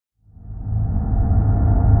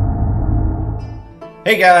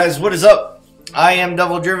Hey guys, what is up? I am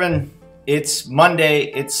Double Driven. It's Monday,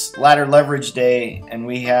 it's ladder leverage day, and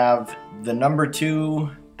we have the number 2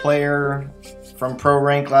 player from Pro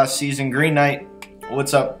Rank last season, Green Knight.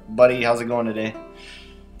 What's up, buddy? How's it going today?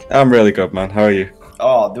 I'm really good, man. How are you?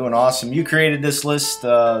 Oh, doing awesome. You created this list.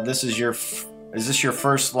 Is this your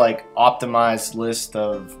first like optimized list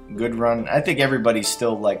of Gudrun? I think everybody's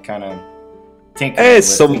still like kind of tinkering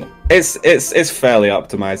It's fairly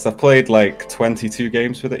optimized. I've played like 22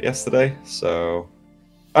 games with it yesterday, so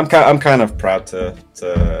I'm kind of proud to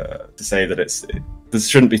say that there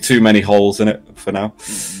shouldn't be too many holes in it for now.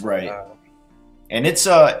 Right. And it's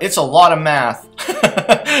a lot of math.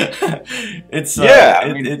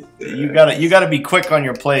 You gotta be quick on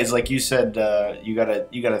your plays, like you said. You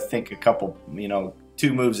gotta think a couple,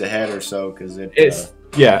 2 moves ahead or so, because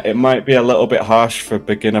it might be a little bit harsh for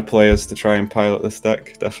beginner players to try and pilot this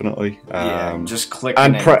deck. Definitely. Just clicking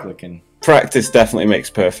and clicking. Practice definitely makes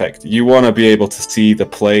perfect. You want to be able to see the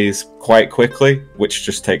plays quite quickly, which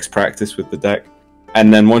just takes practice with the deck.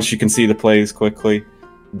 And then once you can see the plays quickly,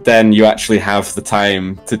 then you actually have the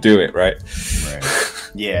time to do it, right?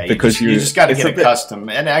 Right. Yeah, because you just got to get accustomed.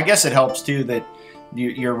 And I guess it helps too that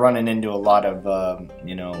you're running into a lot of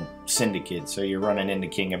syndicates. So you're running into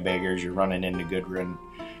King of Beggars, you're running into Gudrun,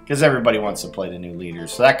 because everybody wants to play the new leader.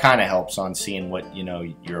 So that kind of helps on seeing what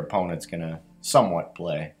your opponent's gonna somewhat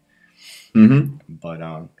play. Mm-hmm. But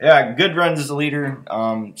yeah, Gudrun's is the leader.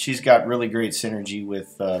 She's got really great synergy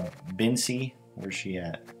with Bincy. Where's she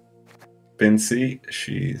at? Bincy,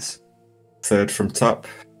 she's 3rd from top.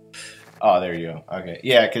 Oh, there you go. Okay,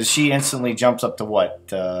 yeah, because she instantly jumps up to what,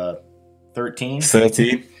 13?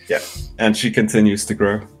 13, yeah, and she continues to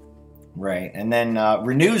grow. Right, and then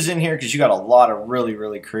Renew's in here because you got a lot of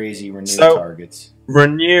really crazy Renew targets.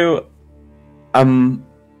 Renew,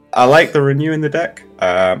 I like the Renew in the deck.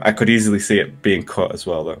 I could easily see it being cut as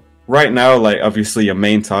well, though. Right now, like obviously your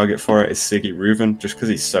main target for it is Siggy Reuven, just because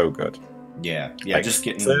he's so good. Yeah, like, just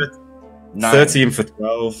getting 13 for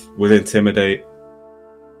 12 with Intimidate.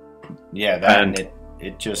 Yeah,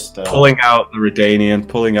 it just pulling out the Redanian,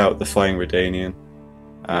 pulling out the Flying Redanian,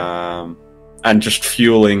 and just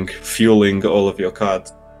fueling all of your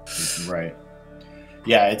cards. Right.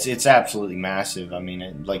 Yeah, it's absolutely massive. I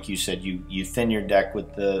mean, like you said, you thin your deck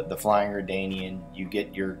with the Flying Redanian. You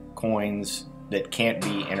get your coins that can't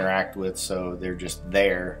be interacted with, so they're just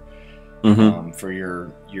there for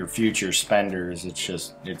your future spenders.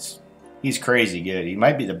 He's crazy good. He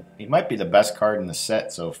might be the best card in the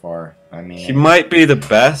set so far. I mean, he might be the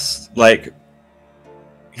best, like,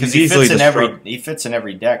 because he fits in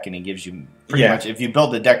every deck, and he gives you pretty much, if you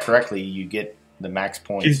build the deck correctly, you get the max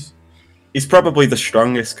points. He's probably the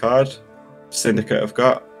strongest card Syndicate have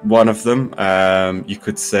got. One of them. You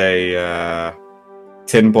could say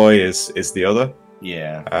Tin Boy is the other.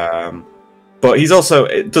 Yeah. But he's also,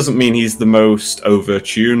 it doesn't mean he's the most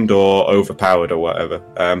overtuned or overpowered or whatever.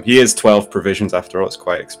 He is 12 provisions after all, it's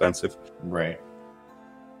quite expensive. Right.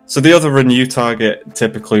 So the other Renew target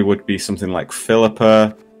typically would be something like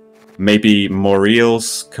Philippa, maybe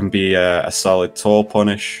Moriels can be a solid tall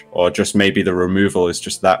punish, or just maybe the removal is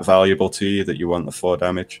just that valuable to you that you want the 4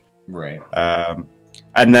 damage. Right.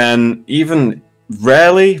 And then even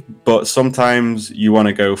rarely, but sometimes you want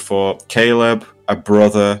to go for Caleb, a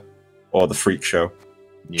brother, or the Freak Show.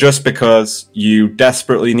 Yeah. Just because you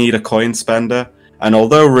desperately need a coin spender, and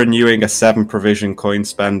although renewing a 7 provision coin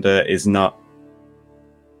spender is not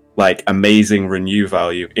like amazing renew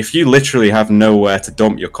value, if you literally have nowhere to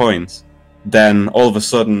dump your coins, then all of a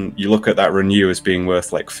sudden you look at that renew as being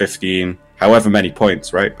worth like 15, however many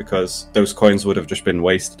points, right? Because those coins would have just been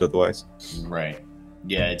wasted otherwise. Right.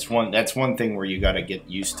 Yeah, that's one thing where you got to get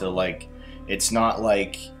used to, like, it's not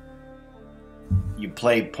like you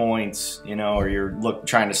play points, or you're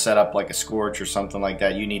trying to set up like a Scorch or something like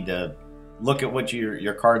that. You need to look at what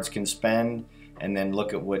your cards can spend, and then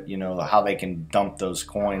look at what how they can dump those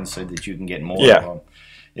coins so that you can get more of them.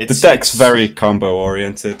 The deck's very combo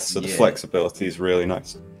oriented, so the flexibility is really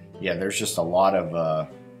nice. Yeah, there's just a lot of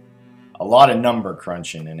number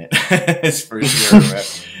crunching in it. It's for sure.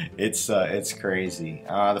 It's crazy.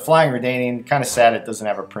 The Flying Redanian, kind of sad it doesn't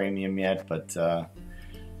have a premium yet, but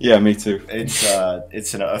yeah, me too. It's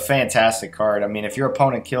a fantastic card. I mean, if your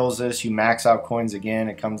opponent kills this, you max out coins again.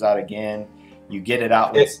 It comes out again. You get it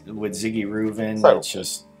out with Siggy Reuven. It's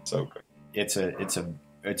just so good. It's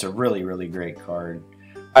a really great card.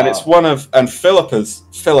 And it's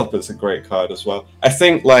Philippa's a great card as well. I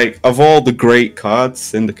think, like, of all the great cards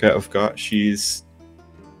Syndicate have got, she's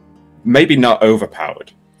maybe not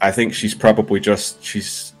overpowered. I think she's probably just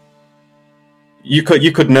you could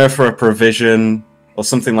nerf her a provision, or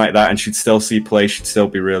something like that, and she'd still see play. She'd still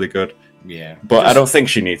be really good. Yeah, but I don't think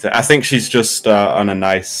she needs it. I think she's just on a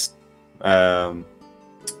nice. I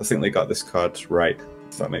think they got this card right.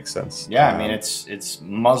 If that makes sense. Yeah, I mean it's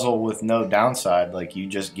muzzle with no downside. Like you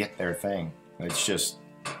just get their thing. It's just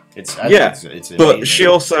it's but she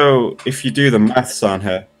also, if you do the maths on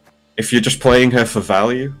her, if you're just playing her for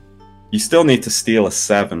value, you still need to steal a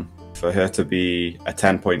 7 for her to be a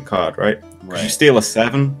 10-point card, right? Right. You steal a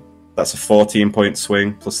 7, that's a 14-point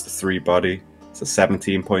swing plus the 3 body. It's a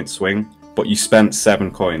 17-point swing, but you spent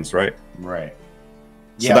 7 coins, right? Right.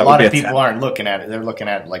 So yeah, a lot of people aren't looking at it. They're looking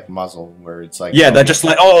at it like muzzle, where it's like... Yeah, they're just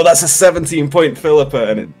like, oh, that's a 17-point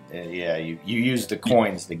Philippa. And yeah, you use the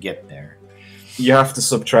coins to get there. You have to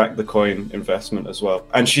subtract the coin investment as well.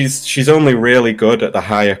 And she's only really good at the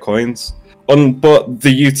higher coins. But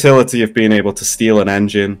the utility of being able to steal an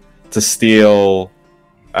engine, to steal...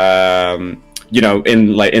 you know,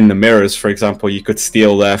 in the mirrors, for example, you could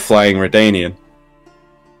steal their flying Redanian,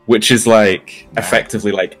 which is like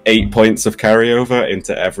effectively like 8 points of carryover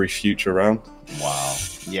into every future round. Wow.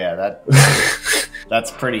 Yeah,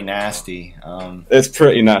 that's pretty nasty. It's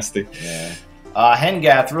pretty nasty. Yeah.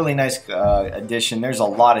 Hengath, really nice addition. There's a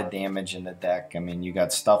lot of damage in the deck. I mean, you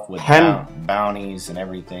got stuff with bounties and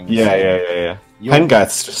everything. Yeah.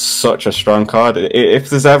 Hengath's just such a strong card. If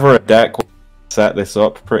there's ever a deck set this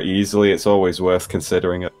up pretty easily, it's always worth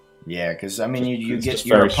considering it. Yeah, because I mean, you get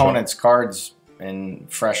your opponent's cards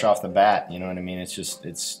and fresh off the bat. You know what I mean? It's just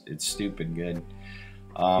it's stupid good.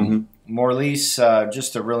 Morlise,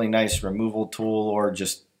 just a really nice removal tool, or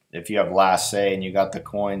just if you have last say and you got the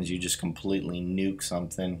coins, you just completely nuke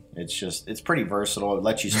something. It's pretty versatile. It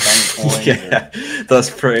lets you spend coins. Yeah, that's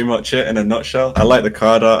pretty much it in a nutshell. I like the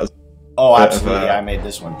card art. Oh, absolutely. I made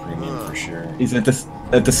this one premium for sure. He's a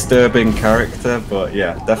disturbing character, but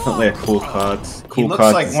yeah, definitely a cool card. Cool. He looks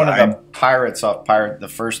card like design. one of the pirates off the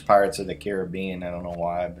first Pirates of the Caribbean. I don't know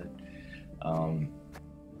why, but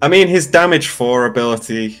I mean, his damage 4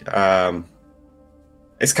 ability,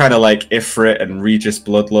 it's kind of like Ifrit and Regis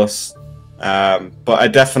Bloodlust. But I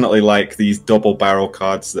definitely like these double barrel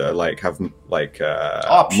cards that are like have like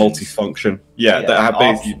multifunction. Yeah, that have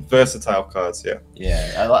basically versatile cards.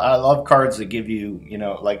 Yeah, I love cards that give you, you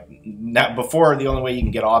know, like before the only way you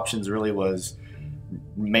can get options really was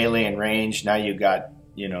melee and range. Now you got,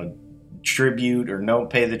 you know, tribute or no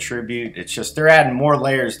pay the tribute. It's just they're adding more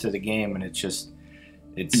layers to the game, and it's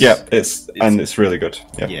really good.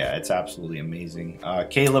 Yeah, it's absolutely amazing.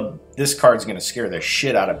 Caleb, this card's gonna scare the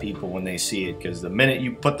shit out of people when they see it, because the minute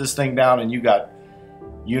you put this thing down and you got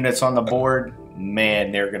units on the board,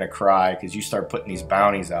 man, they're gonna cry, because you start putting these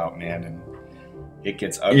bounties out, man, and it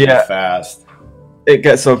gets ugly fast. It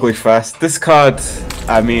gets ugly fast. This card,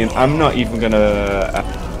 I mean, I'm not even gonna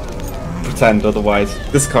pretend otherwise.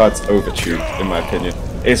 This card's overtuned, in my opinion.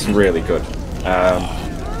 It's really good.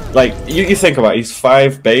 Like, you think about it, he's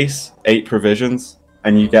 5 base, 8 provisions,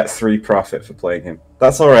 and you get 3 profit for playing him.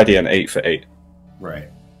 That's already an 8 for 8. Right.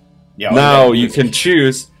 Yeah. Now you can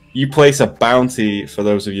choose, you place a bounty, for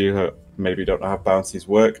those of you who maybe don't know how bounties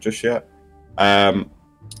work just yet.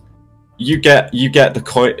 You get the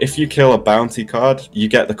coin, if you kill a bounty card, you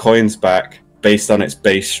get the coins back based on its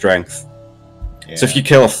base strength. Yeah. So if you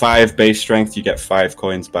kill a 5 base strength, you get 5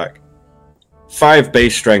 coins back. 5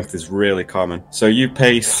 base strength is really common. So you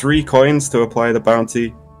pay 3 coins to apply the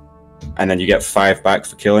bounty, and then you get 5 back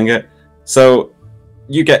for killing it. So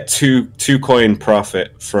you get 2 coin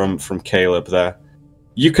profit from Caleb there.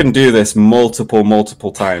 You can do this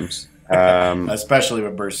multiple times. Especially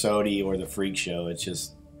with Bersodi or the Freak Show. It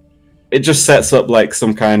just sets up like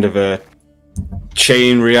some kind of a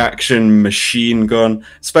chain reaction machine gun,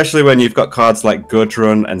 especially when you've got cards like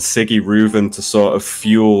Gudrun and Siggy Reuven to sort of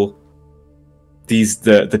fuel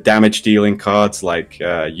the damage dealing cards like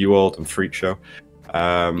Uold and Freak Show.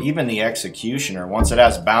 Even the Executioner, once it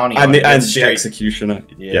has bounty and on the Executioner.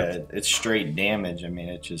 Yeah, it's straight damage. I mean,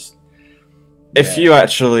 it just... If you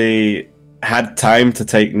actually had time to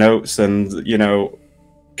take notes and, you know,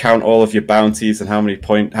 count all of your bounties and how many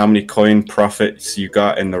coin profits you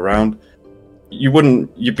got in the round,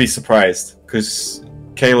 you'd be surprised, because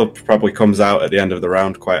Caleb probably comes out at the end of the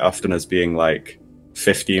round quite often as being like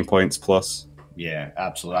 15 points plus. Yeah,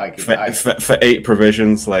 absolutely. For 8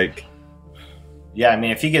 provisions, like... Yeah, I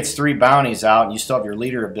mean, if he gets 3 bounties out and you still have your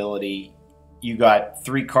leader ability, you got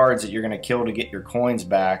 3 cards that you're going to kill to get your coins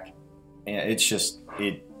back. And it's just...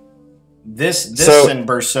 This and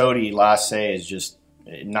Bersodi last say is just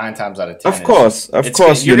 9 times out of 10. Of course,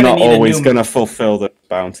 you're not always going to fulfill the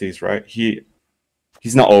bounties, right?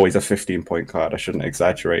 He's not always a 15-point card, I shouldn't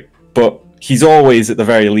exaggerate. But he's always at the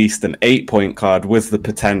very least an 8-point card with the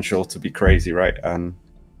potential to be crazy, right? And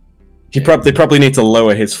they probably need to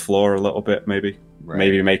lower his floor a little bit, maybe. Right.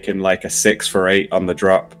 Maybe make him like a 6 for 8 on the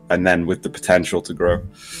drop, and then with the potential to grow.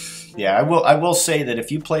 Yeah, I will say that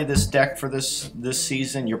if you play this deck for this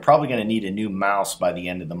season, you're probably going to need a new mouse by the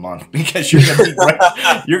end of the month, because you're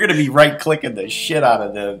going to be right clicking the shit out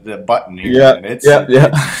of the button here. Yeah, man. It's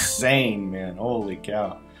insane, man. Holy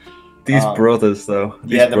cow! These brothers, though,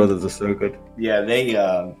 brothers are so good. Yeah, they.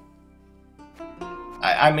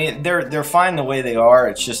 I mean, they're fine the way they are.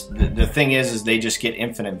 It's just the thing is they just get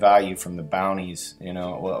infinite value from the bounties, you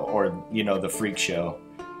know, or you know, the freak show.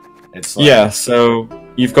 It's like, yeah, so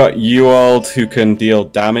you've got Ewald, who can deal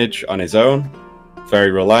damage on his own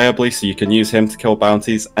very reliably, so you can use him to kill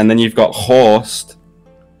bounties. And then you've got Horst,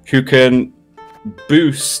 who can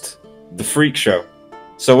boost the freak show.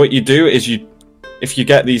 So what you do is if you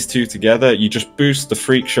get these two together, you just boost the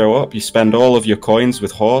freak show up. You spend all of your coins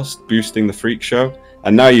with Horst boosting the freak show,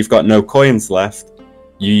 and now you've got no coins left.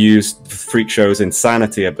 You use the freak show's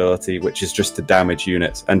insanity ability, which is just to damage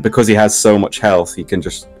units. And because he has so much health, he can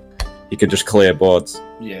just clear boards.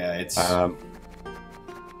 Yeah, it's.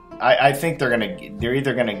 I think they're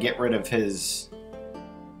either gonna get rid of his.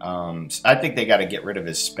 I think they got to get rid of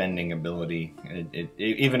his spending ability.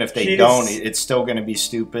 Even if they don't, it's still gonna be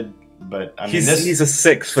stupid. But I mean, he's a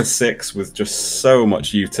 6 for 6 with just so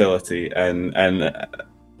much utility and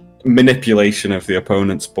manipulation of the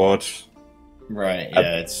opponent's board. Right.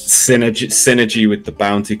 Yeah. It's synergy with the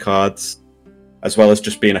bounty cards, as well as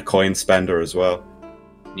just being a coin spender as well.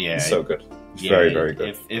 Yeah, it's so good. It's very, very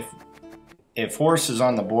good. If Horse is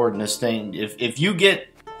on the board in this thing, if you get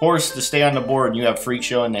Horse to stay on the board and you have Freak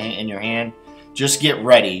Show in your hand, just get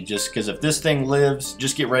ready. Just because if this thing lives,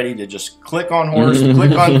 just get ready to just click on Horse,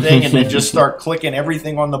 click on thing, and then just start clicking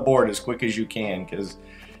everything on the board as quick as you can, because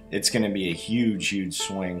it's going to be a huge, huge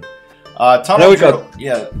swing. Tunnel Drill.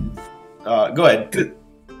 Yeah. Go ahead.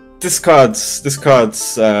 This card's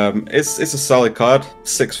it's a solid card,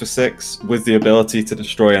 6 for 6 with the ability to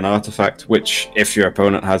destroy an artifact, which if your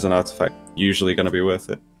opponent has an artifact, usually going to be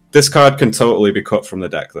worth it. This card can totally be cut from the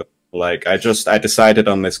deck though. Like I decided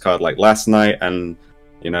on this card like last night, and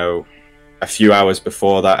you know, a few hours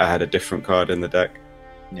before that I had a different card in the deck.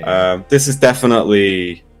 Yeah. This is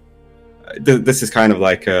definitely this is kind of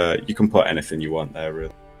like you can put anything you want there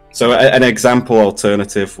really. So an example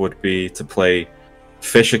alternative would be to play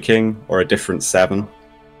Fisher King or a different 7,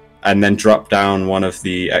 and then drop down one of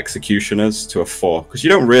the Executioners to a 4, because you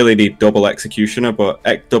don't really need double Executioner, but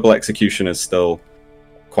double Executioner is still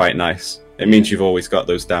quite nice. It means you've always got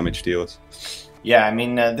those damage dealers. Yeah, I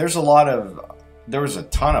mean, there was a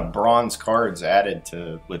ton of bronze cards added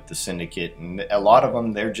with the Syndicate, and a lot of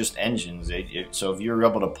them they're just engines. So if you're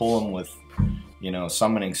able to pull them with, you know,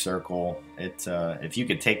 Summoning Circle, if you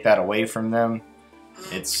could take that away from them.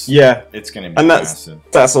 It's going to be massive.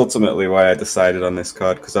 That's ultimately why I decided on this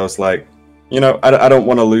card, because I was like, you know, I don't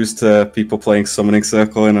want to lose to people playing Summoning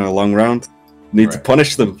Circle in a long round. Need to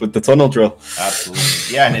punish them with the Tunnel Drill.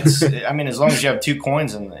 Absolutely, yeah, and it's I mean, as long as you have 2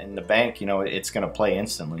 coins in the bank, you know, it's going to play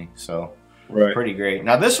instantly. So pretty great.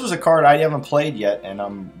 Now this was a card I haven't played yet, and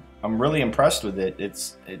I'm really impressed with it.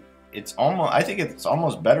 It's almost, I think it's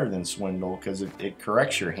almost better than Swindle, because it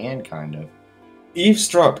corrects your hand kind of.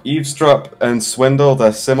 Eavesdrop, and Swindle,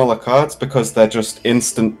 they're similar cards because they're just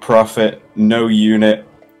instant profit, no unit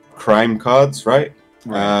crime cards, right?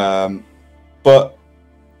 But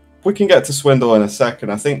we can get to Swindle in a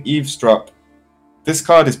second. I think Eavesdrop, this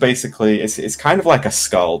card is basically, it's kind of like a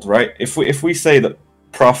Scald, right? If we say that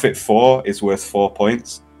Profit 4 is worth 4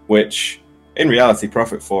 points, which in reality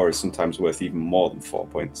Profit 4 is sometimes worth even more than 4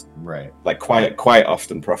 points. Right. Like quite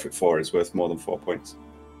often Profit 4 is worth more than 4 points.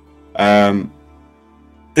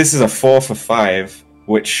 This is a 4 for 5,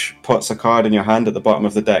 which puts a card in your hand at the bottom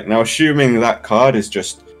of the deck. Now, assuming that card is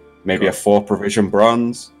just maybe a 4 provision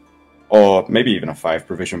bronze, or maybe even a 5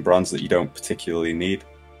 provision bronze that you don't particularly need,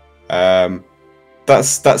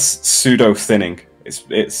 that's pseudo thinning.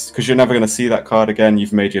 It's because you're never going to see that card again.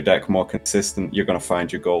 You've made your deck more consistent. You're going to find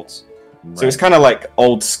your golds. Right. So it's kind of like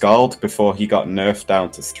old Scald before he got nerfed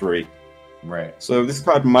down to 3. Right. So this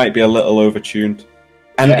card might be a little overtuned,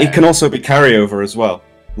 and it can also be carryover as well.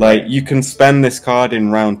 Like, you can spend this card in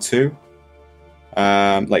round 2.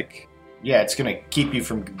 Yeah, it's going to keep you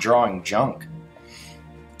from drawing junk.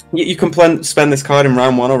 You can spend this card in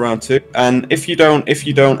round 1 or round 2, and if you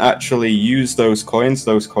don't actually use those coins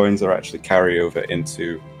are actually carryover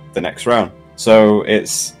into the next round. So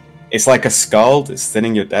it's like a Scald, it's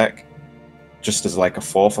thinning your deck. just as like a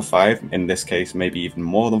 4 for 5. In this case, maybe even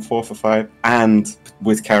more than 4 for 5, and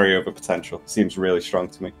with carryover potential. Seems really strong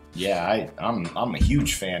to me. Yeah, I'm a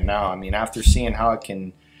huge fan now. I mean, after seeing how it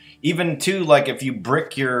can, even too, like if you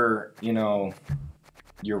brick your, you know,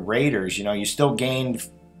 your raiders, you know, you still gained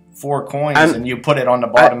 4 coins, and you put it on the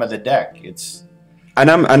bottom of the deck. It's and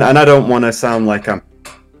I don't want to sound like I'm,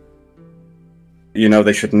 you know,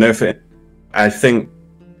 they should nerf it. I think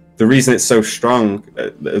the reason it's so strong,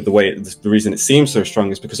 the reason it seems so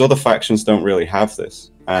strong, is because other factions don't really have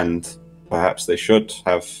this, and perhaps they should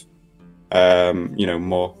have, you know,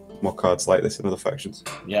 more cards like this in other factions.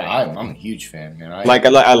 Yeah, I'm a huge fan, man. I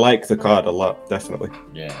like the card a lot, definitely.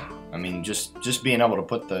 Yeah, I mean, just being able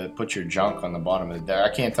to put your junk on the bottom of the deck.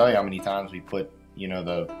 I can't tell you how many times we put, you know,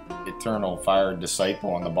 the Eternal Fire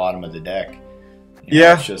Disciple on the bottom of the deck. You know,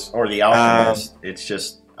 yeah, it's just, or the Alchemist. It's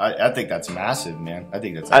just, I think that's massive, man. I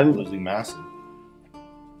think that's absolutely massive.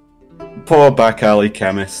 Poor back alley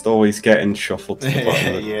chemist, always getting shuffled to the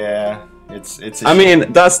bottom of it. Yeah, it's. I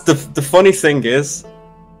mean, that's the funny thing is,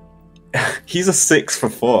 he's a 6 for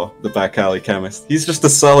 4. The back alley chemist. He's just a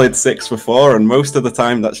solid 6 for 4, and most of the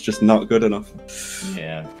time that's just not good enough.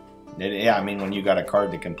 Yeah, yeah. I mean, when you got a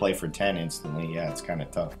card that can play for 10 instantly, yeah, it's kind of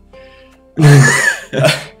tough.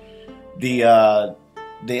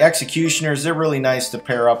 The executioners, they're really nice to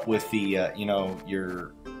pair up with the you know,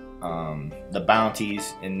 your the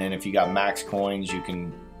bounties, and then if you got max coins, you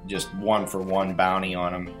can just 1-for-1 bounty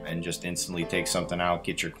on them and just instantly take something out,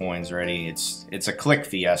 get your coins ready. It's a click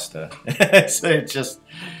fiesta. It's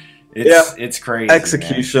crazy.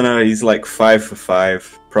 Executioner, man. He's like 5 for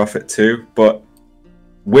 5, profit 2, but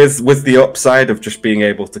with the upside of just being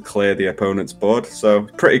able to clear the opponent's board, so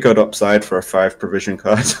pretty good upside for a 5 provision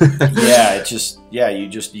card. Yeah, it just, yeah, you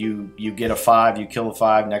get a 5, you kill a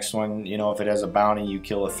 5. Next one, you know, if it has a bounty, you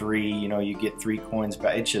kill a 3. You know, you get 3 coins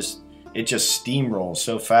back. It just steamrolls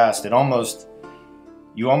so fast.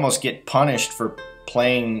 You almost get punished for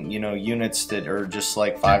playing, you know, units that are just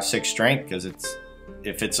like 5-6 strength, because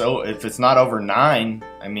if it's not over 9,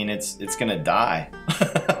 I mean, it's gonna die.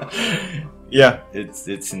 Yeah,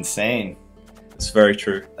 it's insane. It's very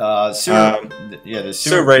true. The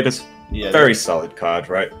Sewer Raiders, yeah, very solid card,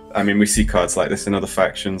 right? I mean, we see cards like this in other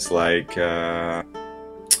factions, like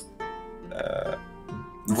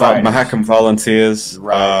Mahakam Volunteers,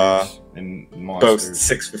 and both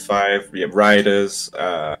 6 for 5. Yeah, Riders,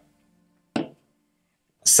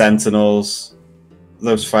 Sentinels,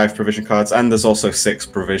 those 5 provision cards, and there's also 6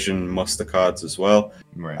 provision muster cards as well.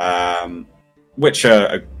 Right. Which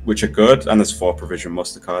are good, and there's 4 provision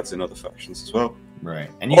muster cards in other factions as well. Right,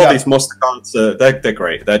 and all these muster cards, they're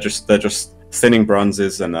great. They're just thinning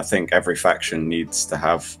bronzes, and I think every faction needs to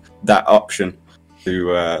have that option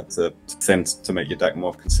to thin to make your deck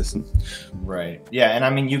more consistent. Right. Yeah, and I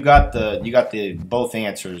mean, you got the both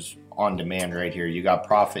answers on demand right here. You got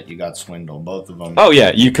Profit, you got Swindle, both of them. Oh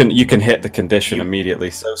yeah, you can hit the condition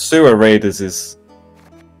immediately. So Sewer Raiders is.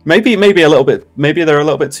 Maybe a little bit. Maybe they're a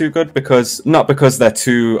little bit too good, not because they're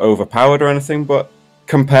too overpowered or anything, but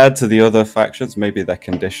compared to the other factions, maybe their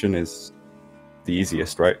condition is the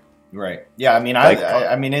easiest, right? Right. Yeah. I mean,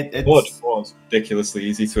 I mean, it's ridiculously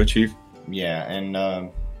easy to achieve. Yeah.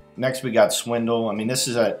 And next we got Swindle. I mean, this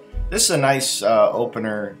is a nice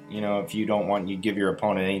opener. You know, if you don't want, you give your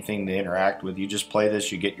opponent anything to interact with, you just play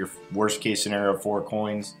this. You get your worst case scenario 4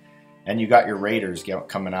 coins. And you got your Raiders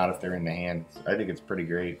coming out if they're in the hand. I think it's pretty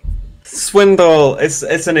great. Swindle, it's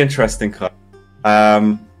an interesting card.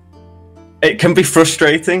 It can be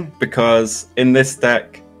frustrating because in this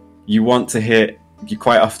deck, you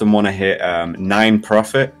quite often want to hit 9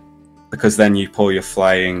 profit, because then you pull your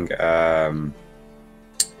flying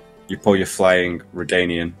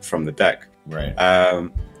Redanian from the deck. Right.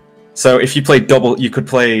 So if you play double, you could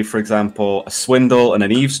play, for example, a Swindle and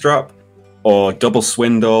an Eavesdrop, or double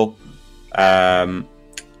Swindle. And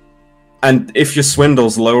if your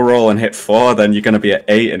Swindles low roll and hit 4, then you're going to be at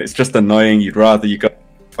 8, and it's just annoying. You'd rather you got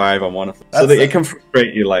 5 on one of them. So it can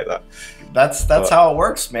frustrate you like that. That's how it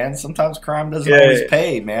works, man. Sometimes crime doesn't always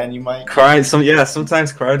pay, man. You might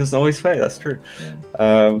sometimes crime doesn't always pay. That's true.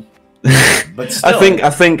 Yeah. But still, I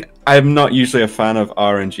think I'm not usually a fan of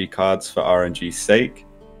RNG cards for RNG's sake,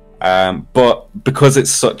 but because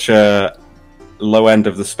it's such a low end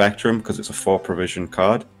of the spectrum, because it's a 4 provision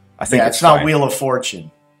card, I think it's not Wheel of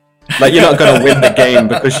Fortune. Like, you're not going to win the game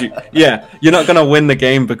because you're not going to win the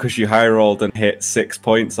game because you high rolled and hit 6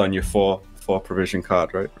 points on your 4 provision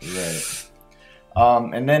card, right? Right.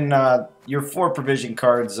 And then your 4 provision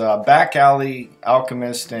cards, Back Alley,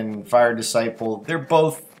 Alchemist, and Fire Disciple. They're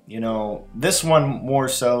both, you know, this one more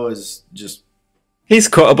so is just He's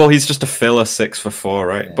cuttable. He's just a filler 6 for 4,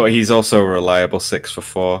 right? Yeah. But he's also a reliable 6 for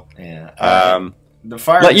 4. Yeah. The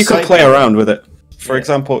fire. Like you could play around with it. For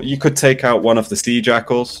example, you could take out one of the sea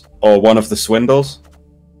jackals or one of the swindles,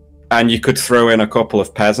 and you could throw in a couple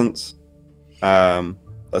of peasants.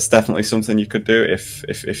 That's definitely something you could do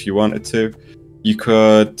if you wanted to. You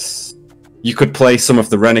could play some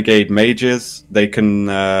of the renegade mages. They can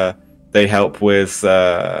they help with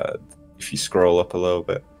if you scroll up a little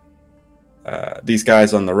bit. These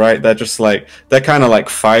guys on the right, they're kind of like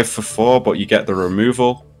 5 for 4, but you get the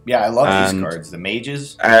removal. Yeah, I love these cards, the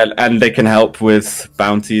mages, and they can help with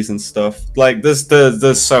bounties and stuff. Like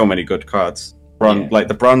there's so many good cards. Like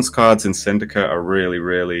the bronze cards in Syndicate are really,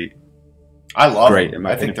 really. I love great. them.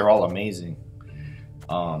 I think they're all amazing.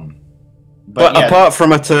 But yeah, apart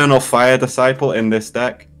from Eternal Fire Disciple in this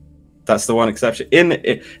deck, that's the one exception.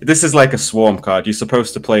 This is like a swarm card. You're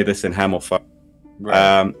supposed to play this in Hemmelfire,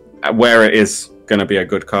 right. Where it is going to be a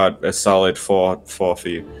good card, a solid 4 for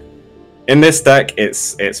you. In this deck,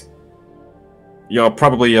 it's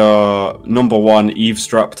probably your #1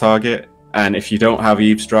 eavesdrop target, and if you don't have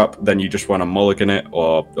eavesdrop, then you just want to mulligan it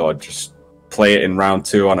or just play it in round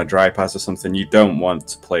 2 on a dry pass or something. You don't want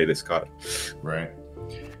to play this card, right?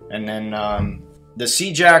 And then the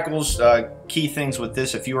Sea Jackals, key things with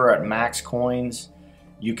this: if you are at max coins,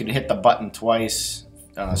 you can hit the button twice,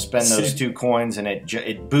 spend those 2 coins, and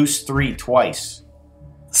it boosts 3 twice.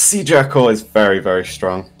 Sea Jackal is very, very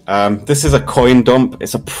strong. This is a coin dump.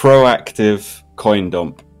 It's a proactive coin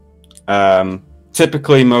dump.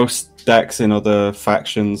 Typically, most decks in other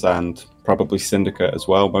factions and probably Syndicate as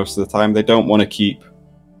well, most of the time, they don't want to keep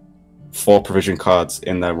 4 provision cards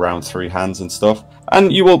in their round 3 hands and stuff.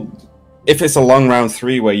 And you will, if it's a long round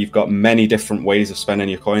 3 where you've got many different ways of spending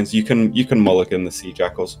your coins, you can mulligan the Sea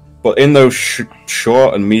Jackals. But in those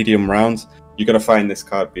short and medium rounds, you're going to find this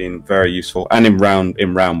card being very useful, and in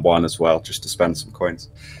round 1 as well, just to spend some coins.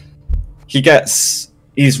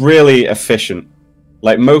 He's really efficient.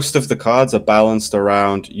 Like most of the cards are balanced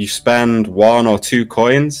around you spend 1 or 2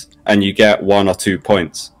 coins and you get 1 or 2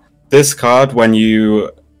 points. This card, when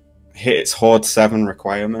you hit its Horde 7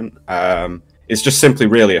 requirement, it's just simply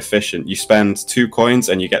really efficient. You spend 2 coins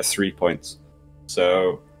and you get 3 points.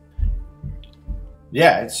 So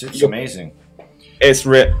yeah, it's amazing.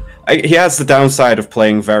 He has the downside of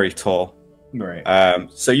playing very tall. Right.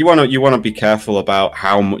 So you want to be careful about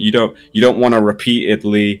how you don't want to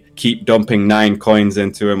repeatedly keep dumping 9 coins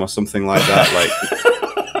into him or something like that. Like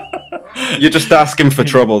you're just asking for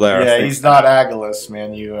trouble there. Yeah, he's not Agalus,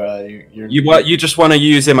 man. You just want to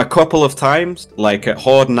use him a couple of times, like at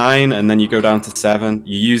Horde 9, and then you go down to 7.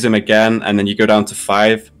 You use him again, and then you go down to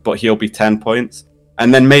 5, but he'll be 10 points.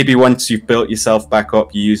 And then maybe once you've built yourself back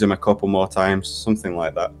up, you use him a couple more times, something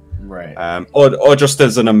like that. Right. Or just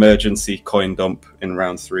as an emergency coin dump in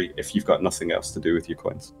round 3 if you've got nothing else to do with your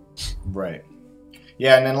coins. Right.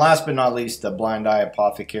 Yeah, and then last but not least, the Blind Eye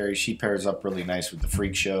Apothecary. She pairs up really nice with the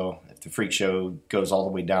Freak Show. If the Freak Show goes all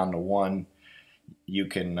the way down to 1, you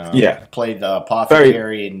can play the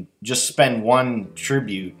Apothecary and just spend 1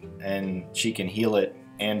 tribute, and she can heal it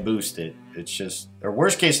and boost it. It's just, or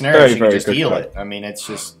worst case scenario, she can just heal it. I mean, it's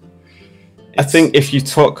just... I think if you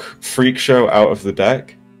took Freak Show out of the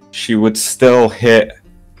deck, she would still hit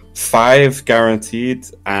 5 guaranteed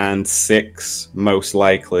and 6 most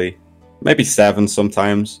likely, maybe 7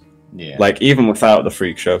 sometimes. Yeah. Like even without the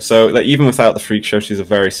Freak Show. So like, even without the Freak Show, she's a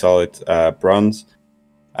very solid bronze.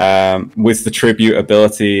 With the tribute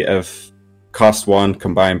ability of cost 1,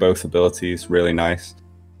 combine both abilities, really nice.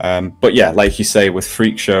 But yeah, like you say, with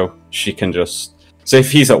Freak Show, she can just... So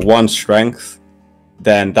if he's at 1 strength,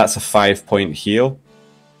 then that's a 5-point heal.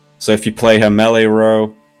 So if you play her melee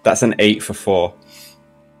row, that's an 8 for 4.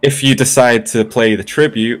 If you decide to play the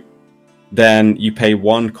tribute, then you pay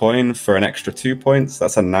 1 coin for an extra 2 points.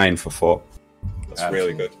 That's a 9 for 4. That's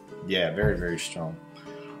really good. Yeah, very, very strong.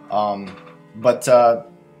 But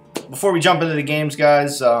before we jump into the games,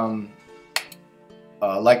 guys,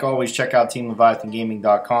 like always, check out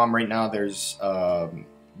TeamLeviathanGaming.com. Right now,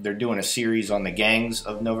 they're doing a series on the gangs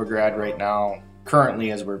of Novigrad right now. Currently,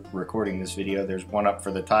 as we're recording this video, there's one up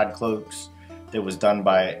for the Tide Cloaks that was done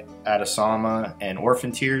by Adesama and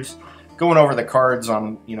Orphan Tears, going over the cards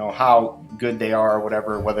on, you know, how good they are, or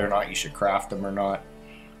whatever, whether or not you should craft them or not.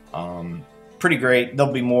 Pretty great.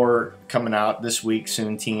 There'll be more coming out this week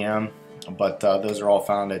soon, TM, but those are all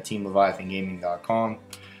found at TeamLeviathanGaming.com.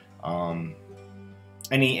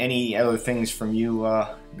 Any other things from you,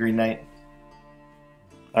 Green Knight?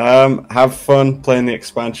 Have fun playing the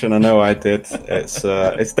expansion. I know I did. It's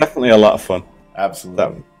definitely a lot of fun.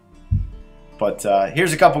 Absolutely. But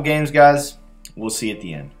here's a couple games, guys. We'll see you at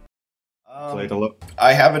the end. played a lot?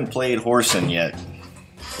 I haven't played Horsen yet.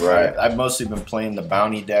 Right. I've mostly been playing the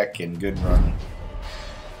Bounty deck and Gudrun.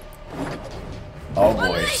 Oh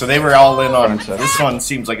boy. So they were all in on... This one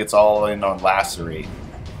seems like it's all in on Lacerate.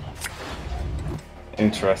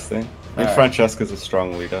 Interesting. I think Francesca's a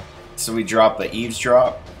strong leader. So we drop the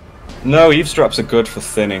Eavesdrop? No, Eavesdrops are good for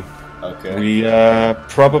thinning. Okay. We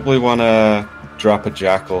probably want to drop a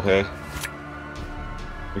Jackal here.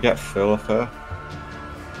 We get Philippa.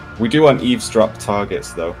 We do want Eavesdrop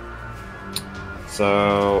targets though.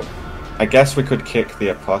 So I guess we could kick the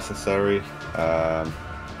Apothecary.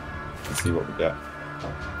 Let's see what we get.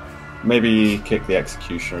 Maybe kick the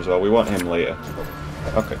Executioner as well. We want him later.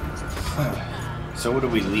 Okay. So what do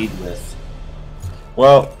we lead with?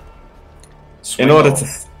 Well, Swindle. in order to...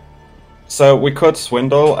 So we could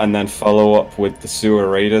Swindle and then follow up with the Sewer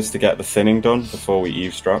Raiders to get the thinning done before we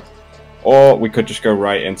Eavesdrop. Or we could just go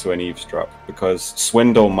right into an Eavesdrop, because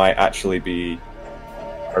Swindle might actually be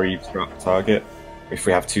our Eavesdrop target if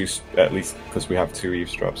we have two, at least because we have two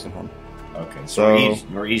Eavesdrops in hand. Okay, so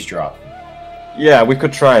we're Eavesdrop. Yeah, we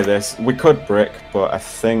could try this. We could brick, but I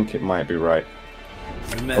think it might be right.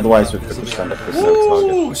 Otherwise, we could just end up with no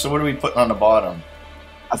target. So what are we putting on the bottom?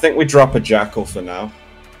 I think we drop a Jackal for now.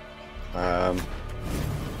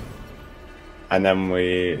 And then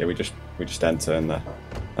we just enter in there.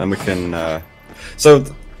 And we can... So,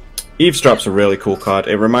 Eavesdrop's a really cool card.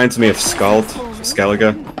 It reminds me of Scald for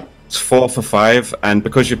Skellige. It's 4 for 5, and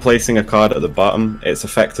because you're placing a card at the bottom, it's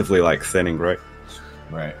effectively like thinning, right?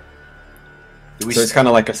 Right. So it's kind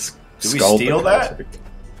of like a Do we steal that?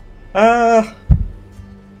 I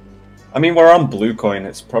mean, we're on blue coin.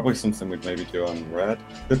 It's probably something we'd maybe do on red.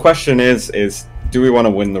 The question is do we want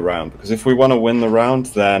to win the round? Because if we want to win the round,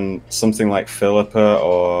 then something like Philippa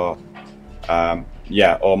or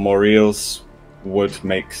or Moriel's would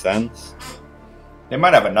make sense. They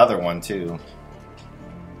might have another one too.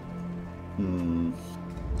 I'm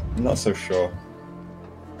not so sure.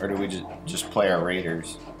 Or do we just play our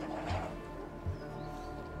Raiders?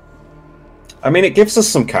 I mean, it gives us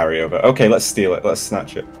some carryover. Okay, let's steal it. Let's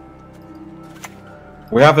snatch it.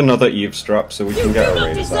 We have another Eavesdrop, so we can get our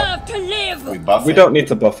Raiders out. We buff We don't need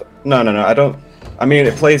to buff it. No, I don't... I mean,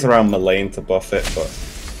 it plays around Mullane to buff it, but...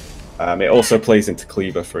 it also plays into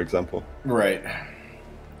Cleaver, for example. Right.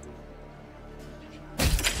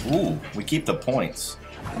 Ooh, we keep the points.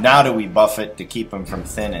 Now do we buff it to keep him from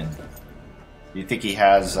thinning? Do you think he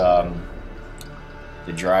has the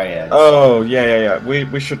Dryad? Oh, yeah.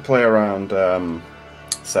 We should play around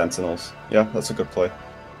Sentinels. Yeah, that's a good play.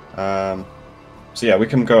 So yeah, we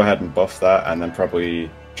can go ahead and buff that, and then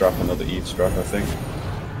probably drop another Eavesdrop, I think.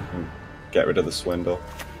 And get rid of the Swindle.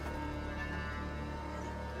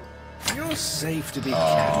 You're safe to be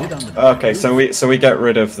carried on the Okay, so we get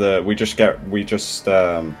rid of the we just get rid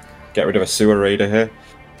of a Sewer Raider here,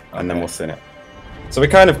 and then we'll thin it. So we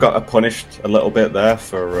kind of got punished a little bit there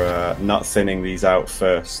for not thinning these out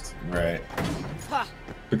first. Right.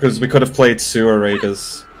 Because we could have played Sewer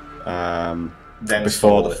Raiders Then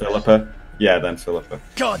before the Philippa. Yeah, then Philippa.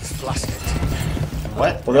 God's blessed.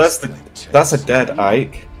 What? Well, that's a dead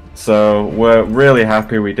Ike. So we're really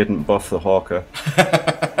happy we didn't buff the Hawker.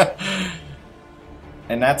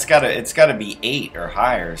 And it's gotta be 8 or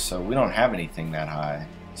higher, so we don't have anything that high.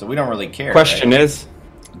 So we don't really care. Question right?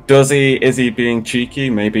 is he being cheeky?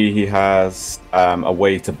 Maybe he has a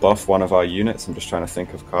way to buff one of our units. I'm just trying to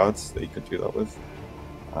think of cards that he could do that with.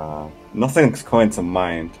 Nothing's coming to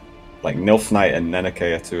mind. Like Nilf Knight and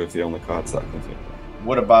Neneke are two of the only cards that I can think of.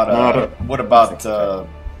 What about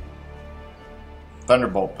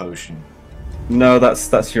Thunderbolt Potion? No,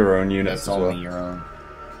 that's your own unit. That's only your own.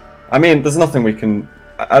 I mean, there's nothing we can...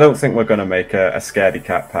 I don't think we're going to make a scaredy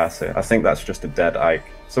cat pass it. I think that's just a dead Ike.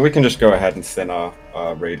 So we can just go ahead and thin our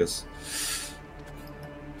Raiders.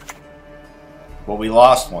 Well, we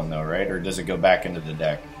lost one though, right? Or does it go back into the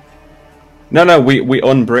deck? No, we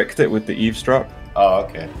unbricked it with the Eavesdrop. Oh,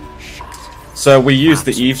 okay. So we used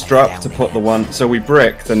the Eavesdrop to put the one... So we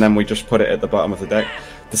bricked, and then we just put it at the bottom of the deck.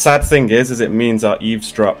 The sad thing is it means our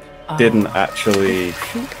Eavesdrop didn't actually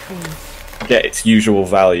get its usual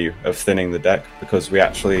value of thinning the deck, because we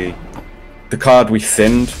actually... The card we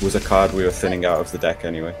thinned was a card we were thinning out of the deck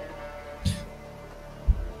anyway.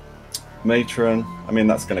 Matron, I mean,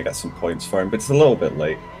 that's going to get some points for him, but it's a little bit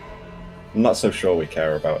late. I'm not so sure we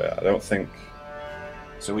care about it. I don't think...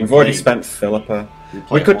 So we've already spent Philippa.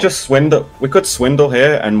 We could just swindle. We could swindle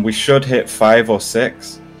here, and we should hit 5 or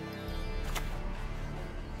 6.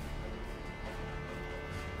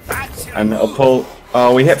 And it'll pull...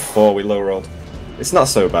 Oh, we hit 4. We low rolled. It's not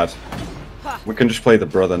so bad. We can just play the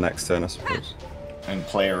brother next turn, I suppose. And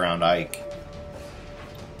play around Ike.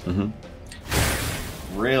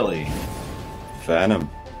 Really? Venom.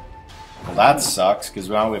 Well, that sucks, because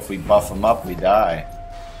if we buff him up, we die.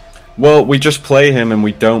 Well, we just play him and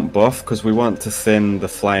we don't buff, because we want to thin the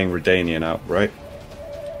Flying Redanian out, right?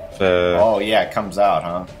 Oh, yeah, it comes out,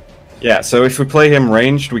 huh? Yeah, so if we play him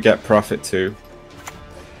ranged, we get Profit 2.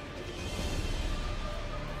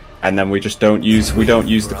 And then we just don't use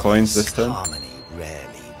the coins this turn. Harmony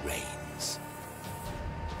rarely reigns.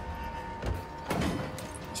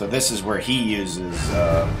 So this is where he uses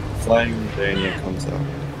Flying Redanian comes out.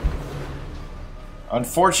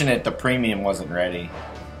 Unfortunate the premium wasn't ready.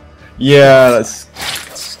 Yeah, that's...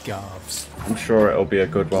 Scarves. I'm sure it'll be a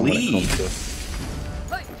good one when it Bleed. comes to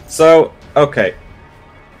it. So, okay.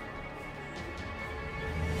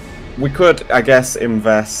 We could, I guess,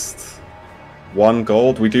 invest 1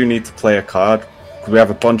 gold. We do need to play a card. We have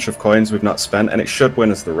a bunch of coins we've not spent, and it should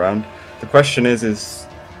win us the round. The question is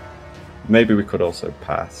maybe we could also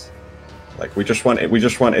pass. Like we just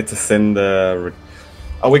wanted to thin the.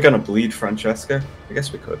 Are we gonna bleed Francesca? I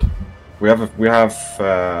guess we could. We have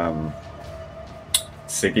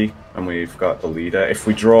Siggy, and we've got the leader. If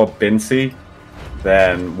we draw Bincy,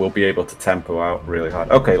 then we'll be able to tempo out really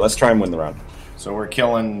hard. Okay, let's try and win the round. So we're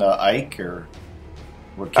killing the Ike, or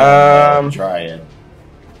we're killing the Dryad?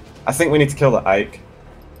 I think we need to kill the Ike,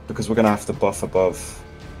 because we're going to have to buff above.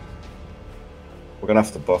 We're going to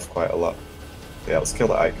have to buff quite a lot. Yeah, let's kill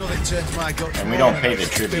the Ike. And we don't pay the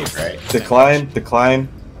tribute, right? Decline,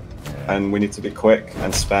 and we need to be quick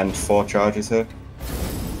and spend 4 charges here.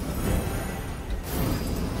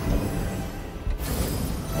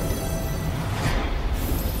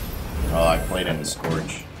 Oh, I played in the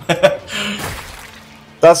Scorch.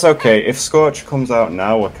 That's okay. If Scorch comes out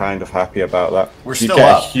now, we're kind of happy about that. We're still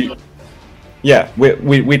up. Yeah,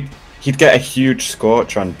 he'd get a huge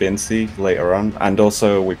Scorch on Bincy later on, and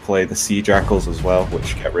also we play the Sea Jackals as well,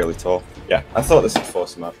 which get really tall. Yeah, I thought this would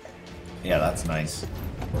force him up. Yeah, that's nice.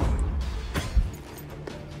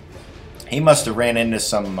 He must have ran into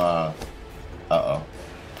some, uh-oh.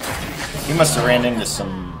 He must have ran into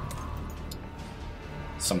some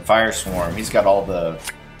Fire Swarm. He's got all the...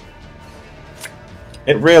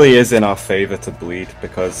 It really is in our favor to bleed,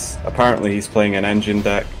 because apparently he's playing an engine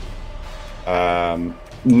deck.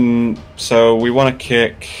 So we want to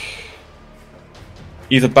kick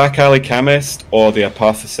either Back Alley Chemist or the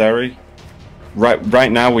Apothecary.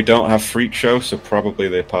 Right now we don't have Freak Show, so probably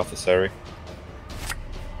the Apothecary.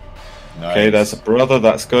 Nice. Okay, there's a brother,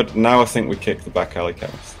 that's good. Now I think we kick the Back Alley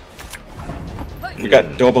Chemist. We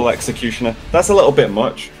got double Executioner. That's a little bit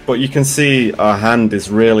much, but you can see our hand is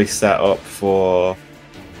really set up for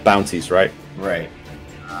bounties, right? Right.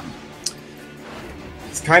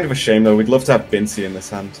 It's kind of a shame though. We'd love to have Bincy in this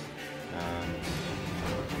hand.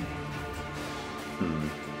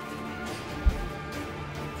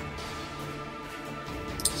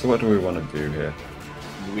 So what do we want to do here?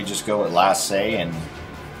 Do we just go with Last Say and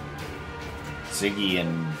Ziggy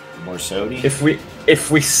and Morsodi? If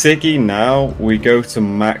we Siggy now, we go to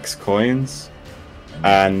max coins,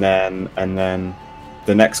 and then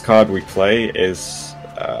the next card we play is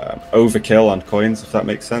overkill on coins, if that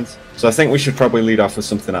makes sense. So I think we should probably lead off with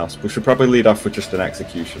something else. We should probably lead off with just an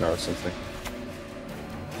Executioner or something.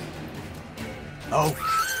 Oh,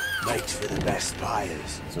 makes for the best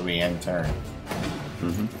buyers. So we end turn.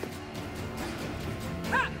 Mm-hmm.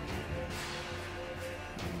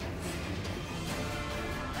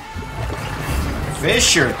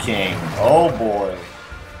 Fisher King. Oh boy.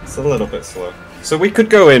 It's a little bit slow. So we could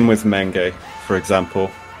go in with Menge, for example.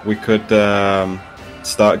 We could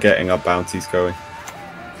start getting our bounties going.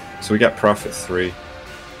 So we get Profit 3.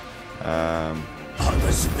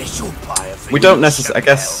 We don't necessarily... I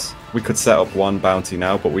guess we could set up 1 bounty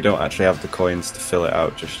now, but we don't actually have the coins to fill it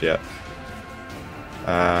out just yet.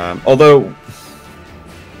 Although...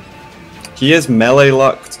 he is melee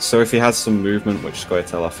locked, so if he has some movement, which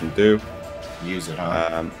scoia'tael often do... Use it,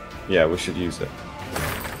 huh? Yeah, we should use it.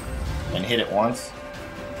 And hit it once?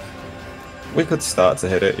 We could start to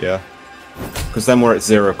hit it, yeah. Because then we're at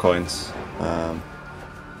 0 coins.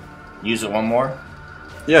 Use it one more?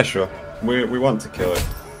 Yeah, sure. We want to kill it.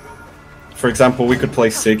 For example, we could play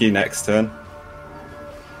Siggy next turn.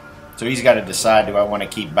 So he's got to decide, do I want to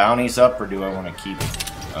keep bounties up or do I want to keep...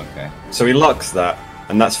 Okay. So he locks that,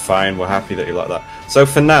 and that's fine. We're happy that he locked that. So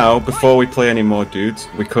for now, before we play any more dudes,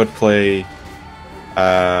 we could play...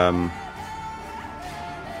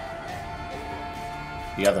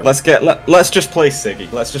 the other let's just play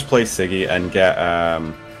Siggy. Let's just play Siggy and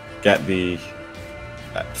get the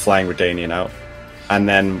Flying Redanian out, and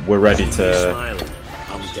then we're ready to.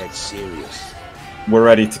 I'm dead serious. We're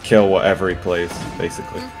ready to kill whatever he plays,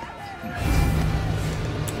 basically.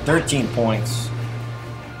 13 points.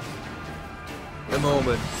 a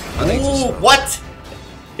moment. I need to Ooh, smoke. what?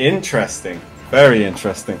 Interesting. Very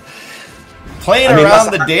interesting. Playing I mean,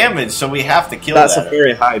 around the damage, so we have to kill That's that. a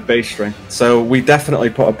very high base strength. So we definitely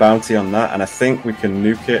put a bounty on that, and I think we can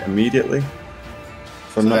nuke it immediately.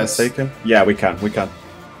 If I'm not mistaken. Yeah, we can. We can.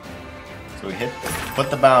 So we put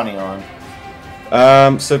the bounty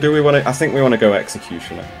on. So do we want to? I think we want to go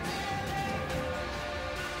Executioner.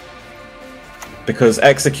 Because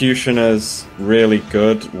Executioner's really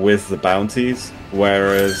good with the bounties,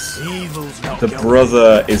 whereas the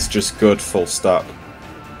brother is just good full stop.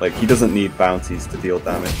 Like, he doesn't need bounties to deal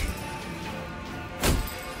damage.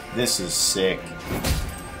 This is sick.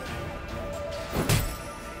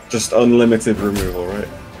 Just unlimited removal, right?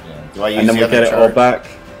 Yeah. Do I use and then the we other get it charge? all back.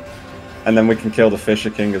 And then we can kill the Fisher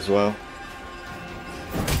King as well.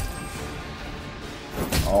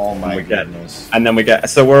 Oh my goodness. And then we get...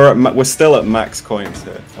 So we're still at max coins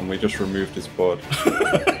here, and we just removed his board.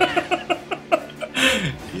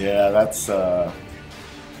 Yeah, that's a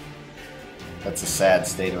sad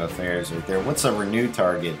state of affairs right there. What's a renew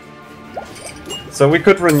target? So we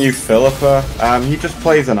could renew Philippa. He just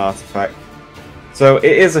plays an artifact. So it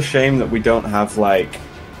is a shame that we don't have, like...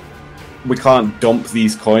 We can't dump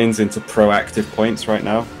these coins into proactive points right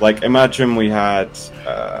now. Like, imagine we had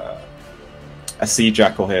a Sea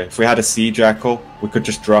Jackal here. If we had a Sea Jackal, we could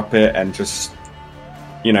just drop it and just,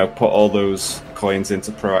 you know, put all those coins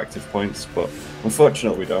into proactive points. But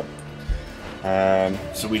unfortunately, we don't.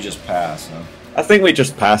 So we just pass, huh? I think we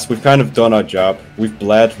just pass. We've kind of done our job. We've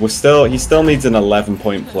bled. He still needs an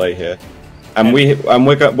 11-point play here, and we're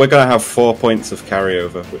gonna have 4 points of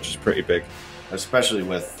carryover, which is pretty big. Especially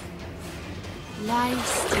with.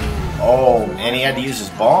 Oh, and he had to use his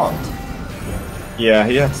bomb. Yeah,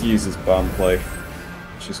 he had to use his bomb play,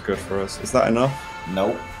 which is good for us. Is that enough?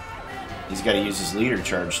 Nope. He's got to use his leader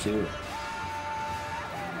charge too.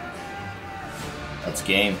 That's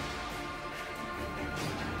game.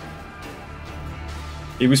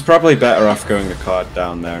 He was probably better off going a card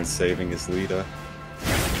down there and saving his leader.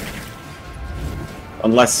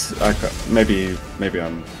 Unless maybe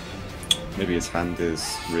his hand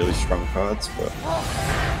is really strong cards,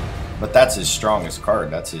 but that's his strongest card.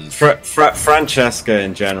 That's his. Francesca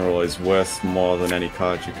in general is worth more than any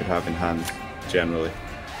card you could have in hand, generally.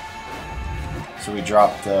 So we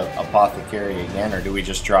drop the Apothecary again, or do we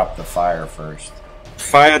just drop the Fire first?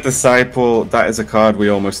 Fire Disciple, that is a card we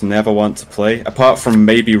almost never want to play, apart from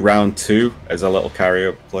maybe round 2 as a little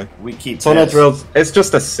carryover play. We keep Tunnel Drills, it's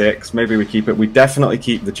just a 6, maybe we keep it. We definitely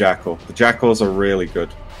keep the Jackal. The Jackals are really good.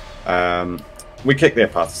 We kick the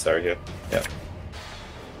Apothecary here. Yeah.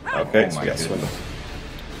 Okay, so we get Swindle.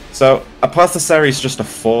 So, Apothecary is just a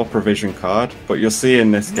 4 provision card, but you'll see in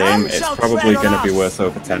this game it's probably going to be worth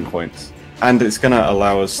over 10 points. And it's going to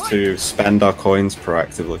allow us to spend our coins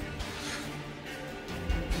proactively.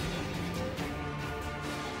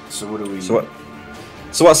 So what do we...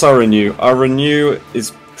 So what's our renew? Our renew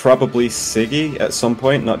is probably Siggy at some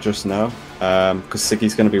point, not just now, because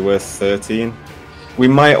Siggy's going to be worth 13. We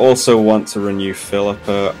might also want to renew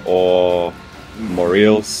Philippa or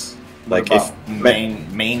Moriels. Like if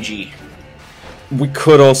Mangy. We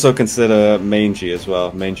could also consider Mangy as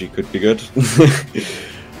well. Mangy could be good.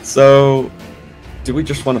 So, do we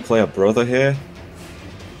just want to play a brother here?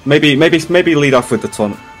 Maybe lead off with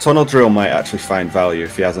the Tunnel Drill might actually find value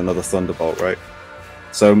if he has another Thunderbolt, right?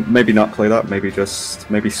 So maybe not play that. Maybe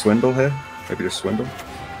Swindle here. Maybe just Swindle.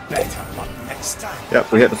 Better luck next time.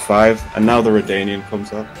 Yep, we hit the 5, and now the Redanian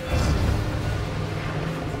comes up.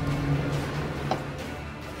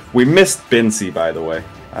 We missed Bincy, by the way.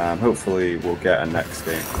 Hopefully we'll get a next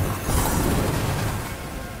game.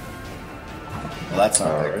 Well, that's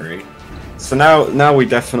not that great. So now we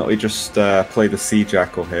definitely just play the Sea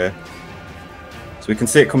Jackal here. So we can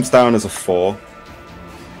see it comes down as a 4.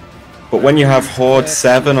 But when you have Horde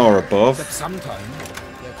 7 or above,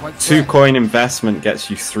 2 coin investment gets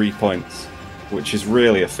you 3 points, which is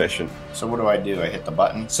really efficient. So what do? I hit the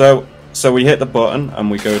button? So we hit the button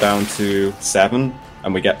and we go down to 7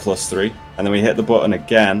 and we get +3. And then we hit the button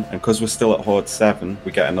again, and because we're still at Horde 7,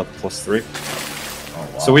 we get another +3. Oh,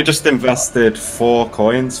 wow. So we just invested 4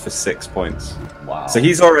 coins for 6 points. Wow. So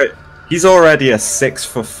he's already a 6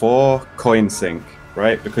 for 4 coin sink,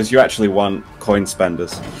 right? Because you actually want coin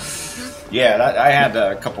spenders. Yeah, I had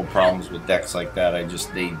a couple problems with decks like that. I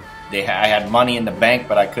had money in the bank,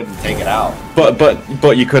 but I couldn't take it out.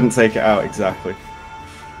 But you couldn't take it out, exactly.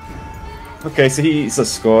 Okay, so he's a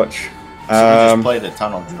Scorch. So we just play the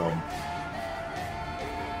Tunnel Drill.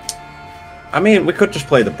 I mean, we could just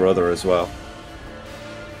play the brother as well.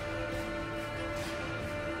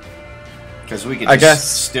 Because we could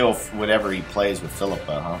just steal whatever he plays with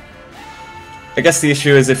Philippa, huh? I guess the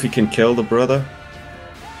issue is if he can kill the brother.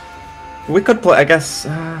 We could play, I guess,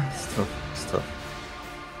 it's tough.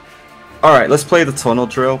 Alright, let's play the tunnel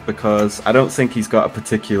drill, because I don't think he's got a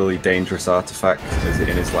particularly dangerous artifact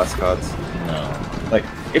in his last cards. No. Like,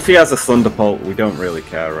 if he has a thunderbolt, we don't really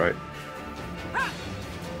care, right?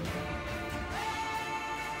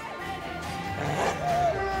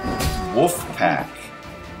 Wolf pack.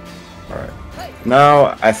 Alright.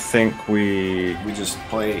 Now, I think we just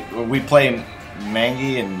play... We play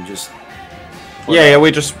Mangi and just... Yeah,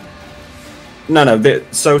 we just... No,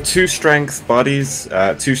 so 2 strength bodies,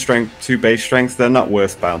 2 strength, 2 base strength, they're not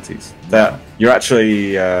worth bounties. You're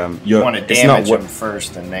actually... you want to damage them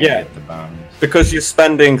first and then get the bounties. Because you're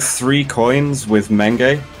spending 3 coins with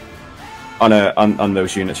Menge on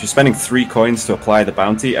those units. You're spending 3 coins to apply the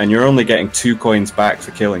bounty, and you're only getting 2 coins back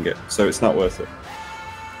for killing it, so it's not worth it.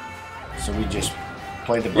 So we just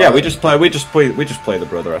play the brother? Yeah, we just play the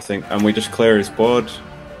brother, I think, and we just clear his board.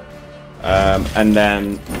 And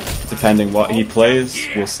then, depending what he plays,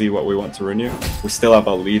 we'll see what we want to renew. We still have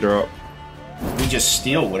our leader up. We just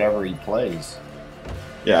steal whatever he plays.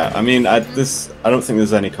 Yeah, I mean, I don't think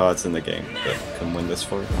there's any cards in the game that can win this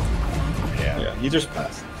for you. Yeah, you just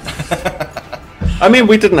passed. I mean,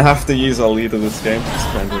 we didn't have to use our leader this game.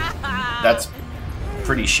 That's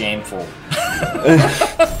pretty shameful.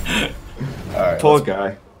 Alright, poor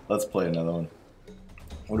guy. Let's play another one.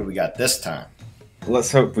 What do we got this time?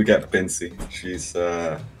 Let's hope we get Bincy. She's,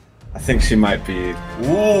 I think she might be...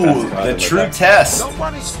 Ooh, the true test.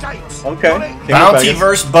 Okay. Bounty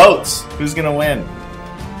versus boats. Who's gonna win?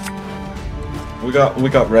 We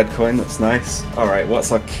got red coin. That's nice. All right.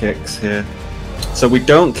 What's our kicks here? So we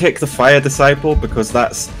don't kick the Fire Disciple because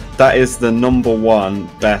that is the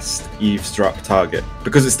 #1 best eavesdrop target.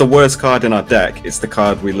 Because it's the worst card in our deck. It's the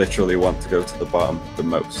card we literally want to go to the bottom the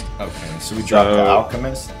most. Okay. So we drop the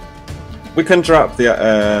Alchemist. We can drop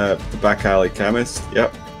the back alley Chemist.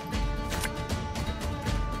 Yep.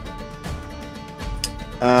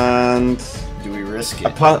 And do we risk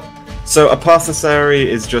it? So Apothecary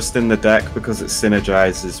is just in the deck because it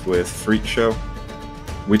synergizes with Freak Show.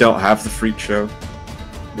 We don't have the Freak Show.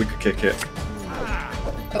 We could kick it.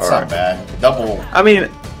 That's not bad.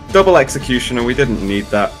 Double Executioner, we didn't need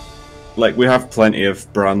that. Like, we have plenty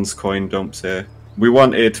of bronze coin dumps here. We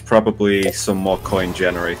wanted probably some more coin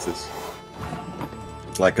generators.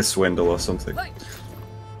 Like a Swindle or something.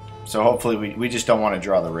 So hopefully we just don't want to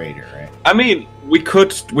draw the Raider, right? I mean, we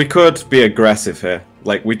could be aggressive here.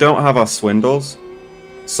 Like, we don't have our Swindles.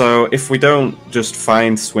 So if we don't just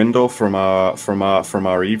find Swindle from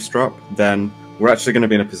our eavesdrop, then we're actually going to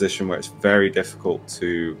be in a position where it's very difficult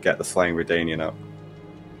to get the Flying Redanian out.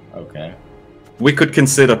 Okay. We could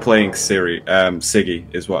consider playing Siggy,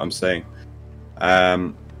 is what I'm saying.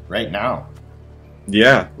 Right now.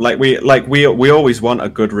 Yeah, we always want a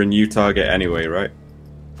good renew target anyway, right?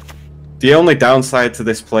 The only downside to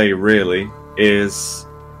this play really is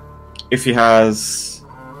if he has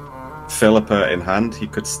Philippa in hand, he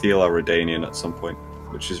could steal our Redanian at some point,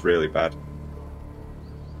 which is really bad.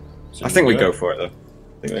 So I think we go for it though.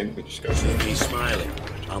 I think we just go for it. He's smiling.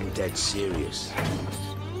 I'm dead serious.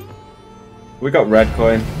 We got red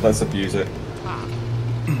coin. Let's abuse it.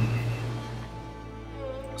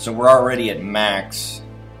 So we're already at max.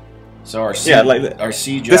 So our Sea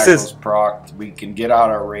Jackal's procced. We can get out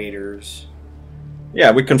our Raiders.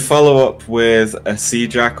 Yeah, we can follow up with a Sea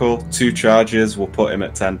Jackal, 2 charges. We'll put him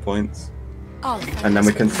at 10 points, and then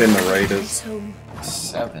we can thin the Raiders.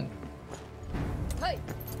 7.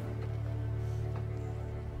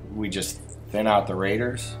 We just thin out the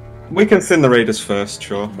Raiders. We can thin the Raiders first,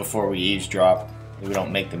 sure. Before we eavesdrop. We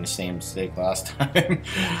don't make the same mistake last time.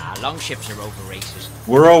 Long ships are overrated.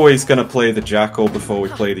 We're always going to play the Jackal before we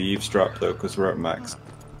play the eavesdrop, though, because we're at max.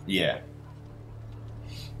 Yeah.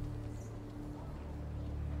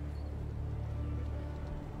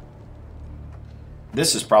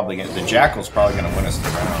 This is probably going to... The Jackal's probably going to win us the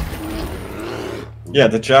round. Yeah,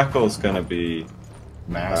 the Jackal's going to be...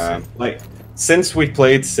 massive. Since we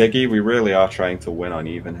played Siggy, we really are trying to win on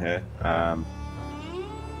even here.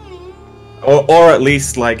 Or at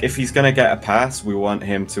least, if he's going to get a pass, we want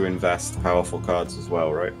him to invest powerful cards as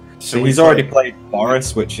well, right? So he's already played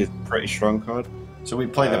Boris, which is a pretty strong card. So we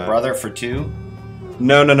play the brother for 2?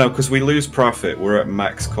 No, because we lose profit. We're at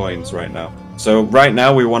max coins right now. So right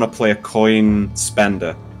now we want to play a coin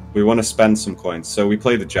spender. We want to spend some coins. So we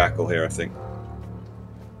play the Jackal here, I think.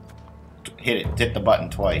 Hit the button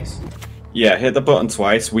twice. Yeah, hit the button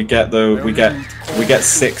twice. We get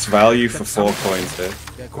 6 value for 4 coins here,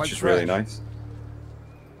 which is really nice.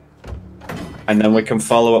 And then we can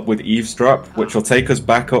follow up with Eavesdrop, which will take us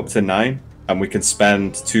back up to 9. and we can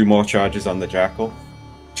spend 2 more charges on the Jackal,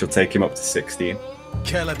 which will take him up to 16.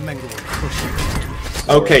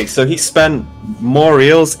 Okay, so he spent more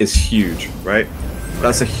eels is huge, right?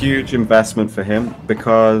 That's a huge investment for him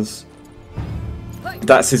because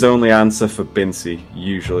that's his only answer for Bincy,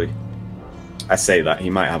 usually. I say that, he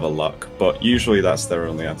might have a luck, but usually that's their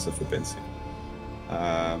only answer for Bincy.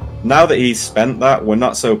 Now that he's spent that, we're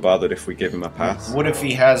not so bothered if we give him a pass. What if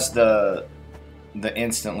he has the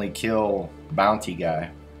instantly kill bounty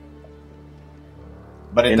guy?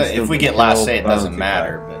 But if we get last say, it doesn't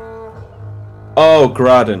matter. But... Oh,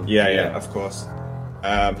 Gudrun. Yeah, of course.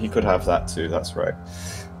 He could have that too, that's right.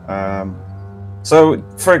 So,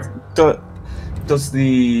 does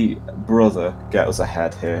the brother get us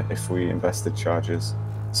ahead here if we invested charges?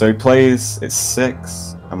 So he plays, it's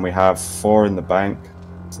 6, and we have 4 in the bank,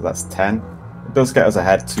 so that's 10. It does get us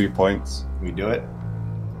ahead 2 points. We do it?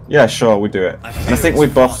 Yeah, sure, we do it. And I think we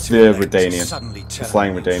buffed the Redanian, the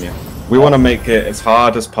flying Redanian. We want to make it as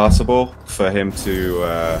hard as possible for him to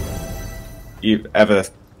ever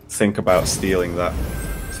think about stealing that.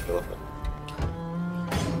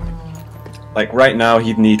 Like right now,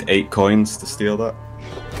 he'd need 8 coins to steal that.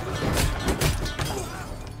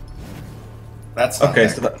 That's not okay.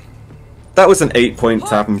 So that was an 8-point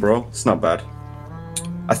tavern brawl. It's not bad.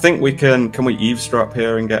 I think we can. Can we eavesdrop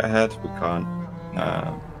here and get ahead? We can't.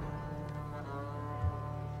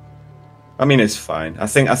 I mean, it's fine. I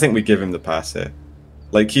think we give him the pass here.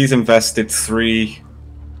 Like he's invested 3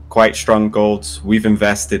 quite strong golds. We've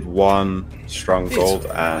invested 1 strong gold,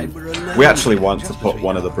 and we actually want to put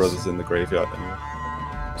one of the brothers in the graveyard anyway.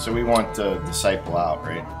 So we want the disciple out,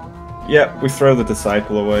 right? Yeah, we throw the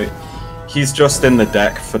disciple away. He's just in the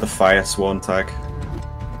deck for the fire sworn tag.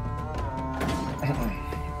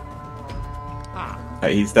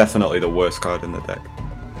 He's definitely the worst card in the deck.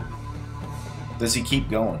 Does he keep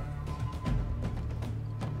going?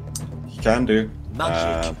 He can do.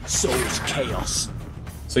 Magic sows chaos.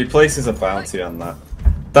 So he places a bounty on that.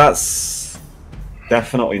 That's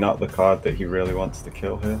definitely not the card that he really wants to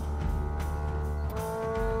kill here.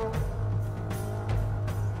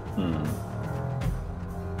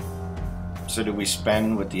 So do we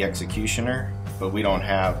spend with the Executioner? But we don't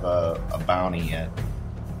have a bounty yet.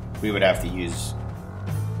 We would have to use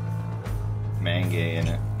Mangay in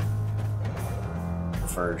it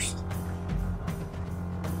first.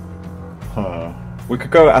 Huh. We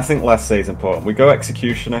could go, I think last say is important. We go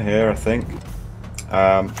Executioner here, I think.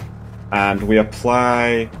 And we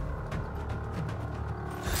apply...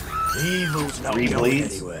 Evil's not 3 going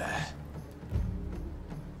bleeds? anywhere.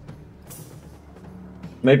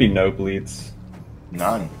 Maybe no bleeds.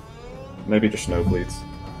 None. Maybe just no bleeds.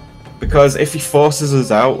 Because if he forces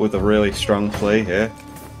us out with a really strong play here,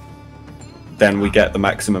 then we get the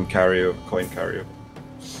maximum coin carryover.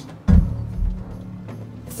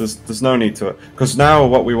 There's no need to it. Because now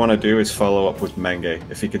what we want to do is follow up with Mangay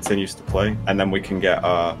if he continues to play, and then we can get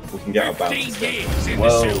our bounty.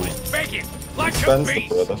 Whoa. Spends the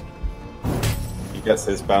brother. He gets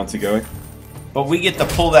his bounty going. But we get to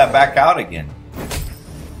pull that back out again.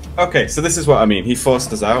 Okay, so this is what I mean. He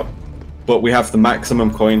forced us out, but we have the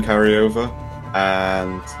maximum coin carryover,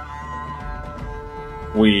 and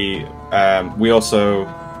we also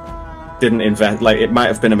didn't invest. Like, it might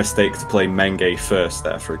have been a mistake to play Mangay first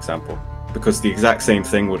there, for example, because the exact same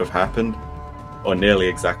thing would have happened, or nearly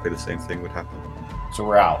exactly the same thing would happen. So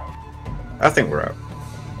we're out. I think we're out.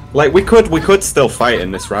 Like, we could still fight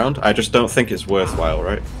in this round. I just don't think it's worthwhile,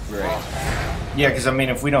 right? Right. Yeah, because I mean,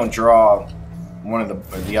 if we don't draw one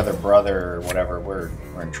of the other brother or whatever, we're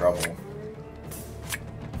in trouble.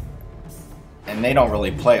 And they don't really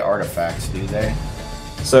play artifacts, do they?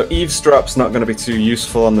 So eavesdrop's not going to be too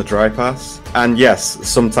useful on the dry pass, and yes,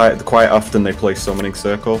 quite often they play summoning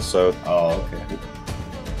circle. So okay.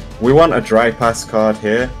 We want a dry pass card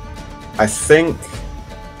here. I think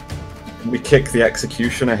we kick the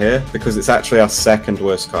Executioner here because it's actually our second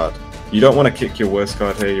worst card. You don't want to kick your worst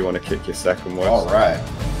card here. You want to kick your second worst. All right.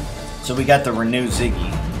 So we got the Renew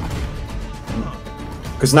Ziggy.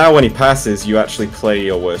 Because now when he passes, you actually play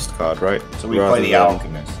your worst card, right? So we play the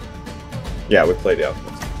Alchemist. Yeah, we play the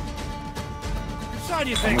Alchemist.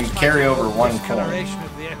 And we carry over 1 coin.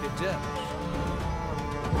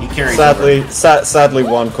 He carries sadly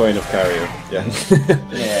 1 coin of carryover. Yeah.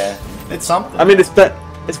 Yeah, it's something. I mean, it's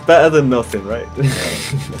better than nothing, right?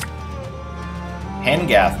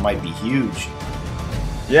 Hengath might be huge.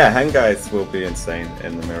 Yeah, Hengath will be insane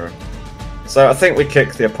in the mirror. So I think we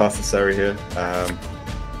kick the Apothecary here.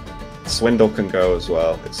 Swindle can go as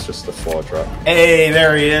well. It's just a 4-drop. Hey,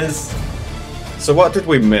 there he is. So what did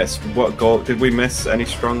we miss? What gold did we miss? Any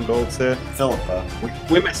strong golds here? Philippa.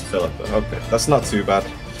 We missed Philippa. Okay, that's not too bad.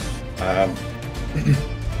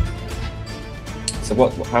 So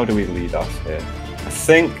what? How do we lead off here? I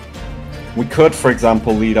think we could, for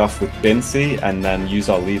example, lead off with Bincy and then use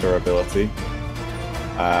our leader ability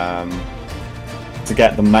to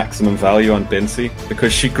get the maximum value on Bincy,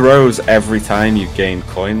 because she grows every time you gain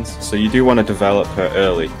coins. So you do want to develop her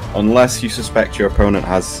early, unless you suspect your opponent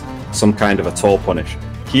has some kind of a toll punish.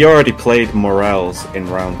 He already played Morels in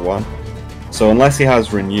round 1, so unless he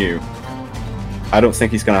has Renew, I don't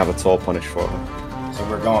think he's going to have a toll punish for her. So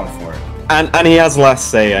we're going for it. And he has last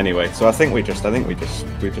say anyway, so I think we just go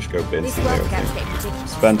Bincy here. I think.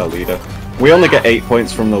 Spend our leader. We only get 8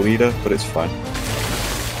 points from the leader, but it's fine.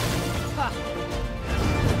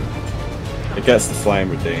 It gets the Flying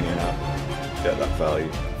Redania now. Get that value.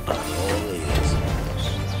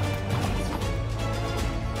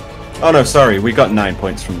 Oh no, sorry, we got 9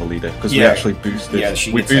 points from the leader because we actually boosted. Yeah,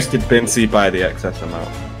 we boosted Bincy by the excess amount.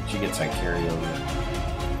 She gets that carryover.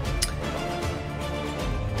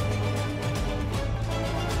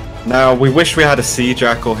 Now, we wish we had a Sea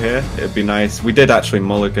Jackal here. It'd be nice. We did actually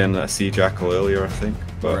mulligan a Sea Jackal earlier, I think,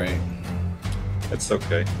 but it's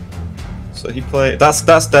okay. So he played. That's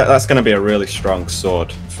going to be a really strong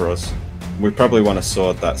sword for us. We probably want to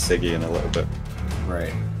sword that Siggy in a little bit.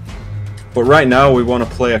 Right. But right now, we want to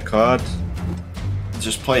play a card.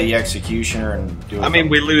 Just play the Executioner and do it. I mean,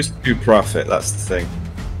 we lose 2 profit. That's the thing.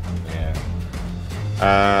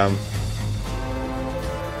 Yeah.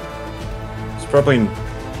 It's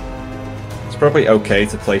probably okay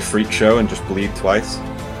to play Freak Show and just bleed twice.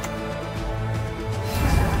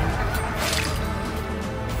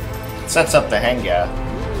 Sets up the Hengath.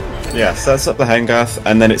 Yeah, sets up the Hengath,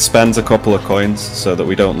 and then it spends a couple of coins so that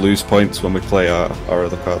we don't lose points when we play our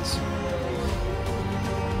other cards.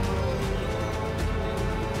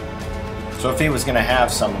 So if he was going to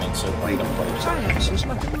have summoning, so bleed him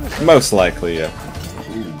plays. Most likely, yeah.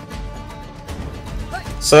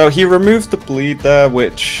 So he removed the bleed there,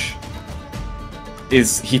 which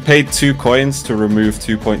is he paid 2 coins to remove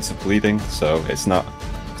 2 points of bleeding, so it's not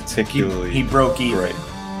particularly. He broke even. Great.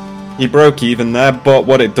 He broke even there, but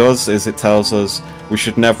what it does is it tells us we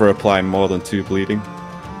should never apply more than 2 bleeding.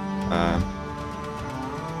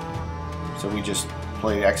 So we just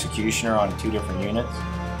play the Executioner on 2 different units?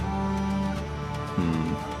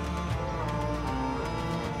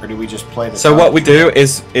 Or do we just play the... So what we do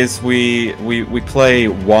is we play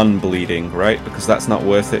 1 bleeding, right? Because that's not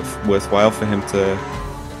worthwhile for him to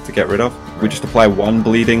get rid of. Right. We just apply 1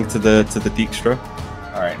 bleeding to the Dijkstra.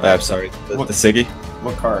 Alright. Sorry, the Siggy.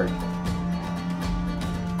 What card?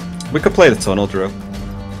 We could play the Tunnel Drill.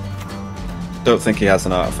 Don't think he has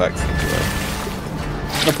an artifact.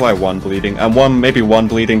 Apply 1 bleeding, and maybe 1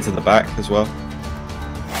 bleeding to the back as well.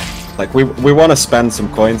 Like we want to spend some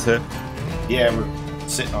coins here. Yeah, we're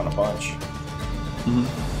sitting on a bunch.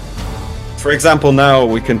 For example, now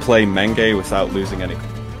we can play Menge without losing any.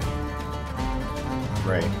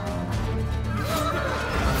 Right.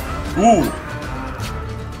 Ooh.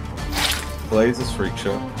 Blazes Freak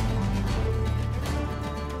Show.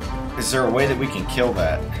 Is there a way that we can kill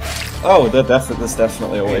that? Oh, there's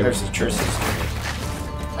definitely a way. There's a Tristan.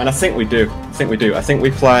 And I think we do. I think we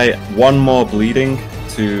apply 1 more bleeding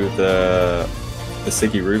to the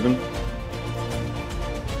Siggy Reuben.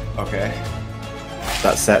 Okay.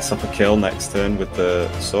 That sets up a kill next turn with the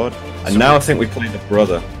sword. And now I think we play the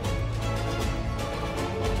brother.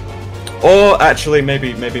 Or actually,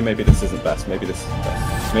 maybe this isn't best. Maybe this isn't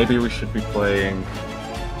best. Maybe we should be playing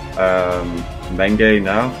Menge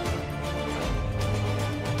now.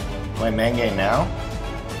 Play Menge now?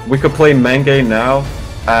 We could play Menge now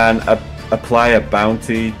and apply a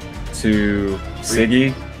bounty to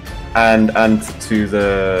Siggy and to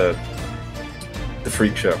the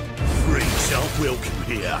Freak Show. Free self-welcome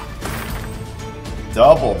here.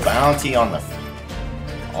 Double bounty on the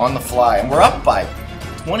fly, and we're up by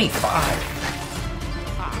 25.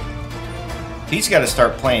 He's got to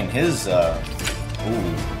start playing his. Ooh.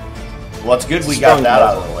 Well, it's good we got that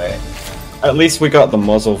out of the way. At least we got the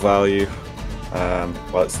muzzle value.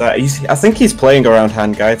 Well, it's that. I think he's playing around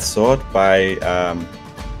Hangaith's sword by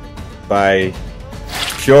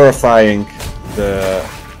purifying the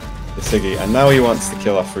Siggy, and now he wants to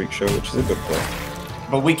kill our Freak Show, which is a good play.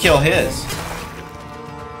 But we kill his.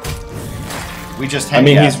 We just. I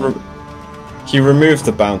mean, he removed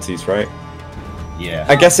the bounties, right? Yeah.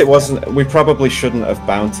 I guess it wasn't. We probably shouldn't have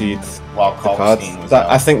bountied while the cards.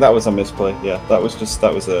 I think that was a misplay. Yeah, that was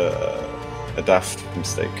a daft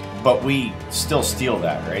mistake. But we still steal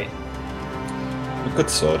that, right? We could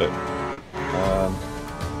sort it.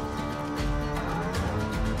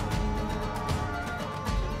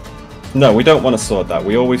 No, we don't want to sword that.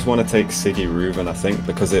 We always want to take Siggy Reuven, I think,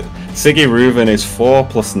 because Siggy Reuven is 4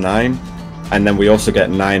 plus 9, and then we also get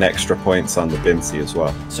 9 extra points on the Bincy as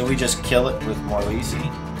well. So we just kill it with Morlisi?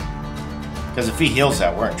 Because if he heals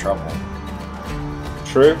that, we're in trouble.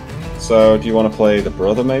 True. So, do you want to play the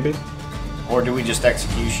brother, maybe? Or do we just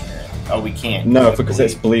executioner it? Oh, we can't. No, because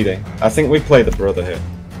it's bleeding. I think we play the brother here.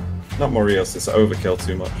 Not Morios, it's overkill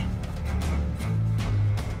too much.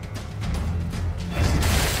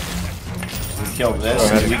 We kill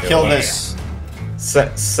this. We kill this.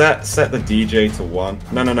 Set the DJ to 1.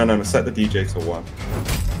 No. Set the DJ to 1.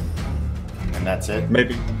 And that's it.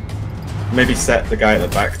 Maybe set the guy at the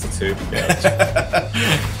back to 2. Yeah.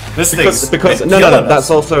 because no. That's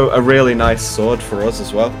also a really nice sword for us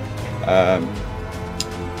as well.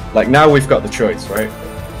 Like now we've got the choice, right?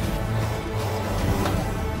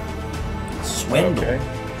 Swindle. Okay.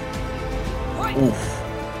 Oof.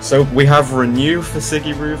 So we have Renew for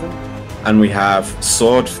Siggy Reuven, and we have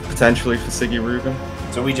Sword potentially for Siggy Reuven.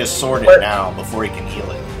 So we just sword it now before he can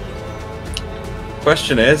heal it.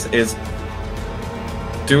 Question is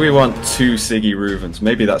do we want 2 Siggy Reuvens?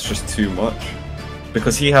 Maybe that's just too much.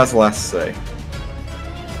 Because he has last say.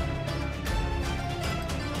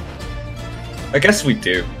 I guess we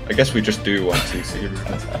do. I guess we just do want 2 Siggy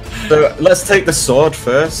Reuvens. So let's take the sword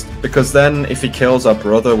first, because then if he kills our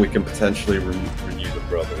brother, we can potentially renew the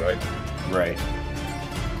brother, right? Right.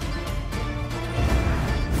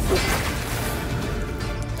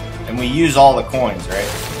 And we use all the coins, right?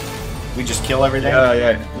 We just kill everything?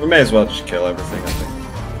 Yeah. We may as well just kill everything, I think.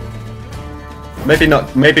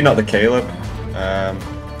 Maybe not the Caleb.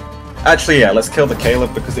 Actually, yeah, let's kill the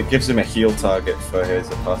Caleb because it gives him a heal target for his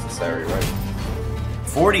apothecary, right?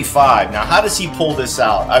 45. Now, how does he pull this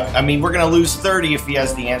out? I mean, we're going to lose 30 if he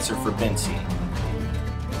has the answer for Bincy.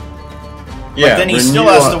 Yeah, but then he still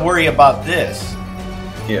has to worry about this.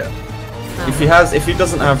 Yeah. If he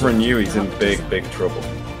doesn't have Renew, he's in big trouble.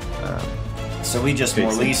 So we just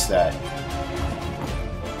release that.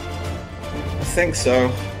 I think so.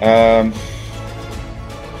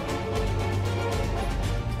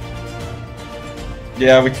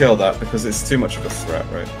 Yeah, we kill that because it's too much of a threat,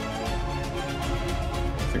 right? I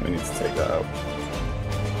think we need to take that out.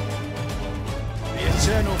 The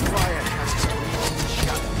eternal fire casts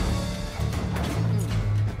shadow.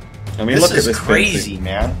 I mean, look at this crazy, Bincy.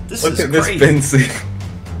 Man. This look is at crazy. This Bincy.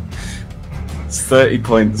 It's 30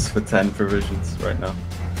 points for 10 provisions right now.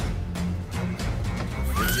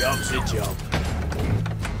 The job's a job.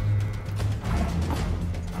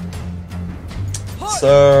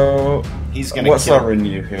 So he's gonna. What's kill our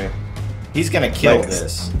renew here? He's gonna kill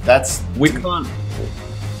this. We can't.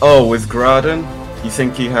 Oh, with Gudrun, you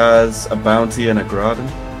think he has a bounty and a Gudrun?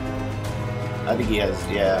 I think he has.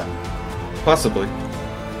 Yeah. Possibly.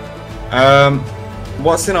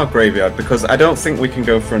 What's in our graveyard? Because I don't think we can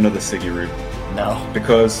go for another Siggy Reuven. No.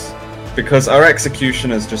 Because our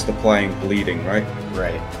executioner is just applying bleeding, right?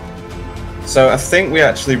 Right. So I think we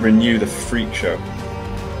actually renew the Freak Show.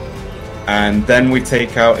 And then we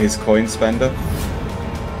take out his coin spender.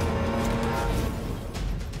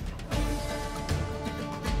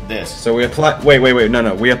 This. So we apply. Wait.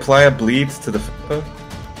 No. We apply a bleed to the flipper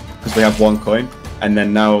because we have 1 coin, and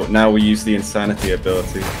then now we use the insanity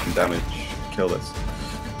ability and damage. Kill this.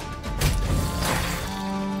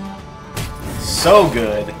 So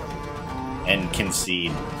good, and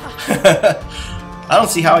concede. I don't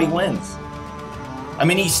see how he wins. I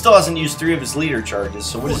mean, he still hasn't used 3 of his leader charges,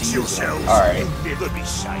 so what is he using? Alright.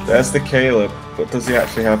 There's the Caleb, but does he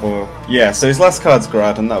actually have a... Yeah, so his last card's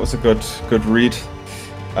Grad, and that was a good read. So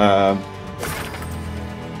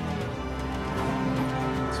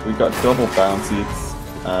we got double bounties.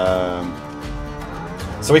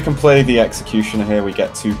 So we can play the Executioner here, we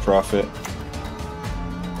get 2 profit.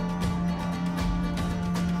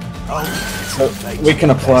 So we can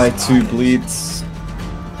apply 2 bleeds.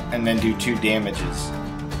 And then do 2 damages.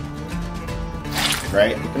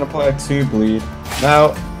 Right? We can apply 2 bleed.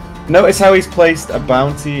 Now, notice how he's placed a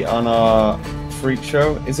bounty on our Freak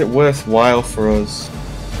Show. Is it worthwhile for us?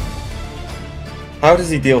 How does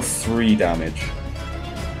he deal 3 damage?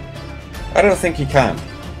 I don't think he can.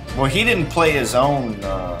 Well, he didn't play his own...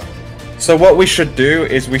 So what we should do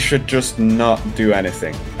is we should just not do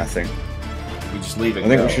anything, I think. We just leave it I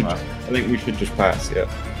think go, we should. huh? I think we should just pass. Yeah.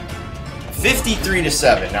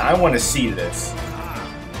 53-7. Now I want to see this.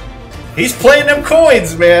 He's playing them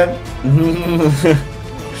coins, man.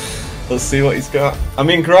 Let's see what he's got. I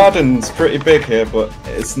mean, Gudrun's pretty big here, but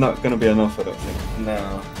it's not going to be enough, I don't think.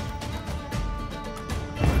 No.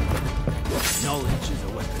 Knowledge is a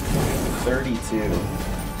weapon. 32.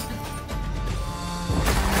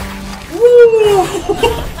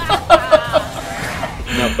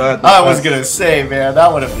 Not bad. I was gonna say, man,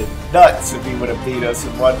 that would have been nuts if he would have beat us.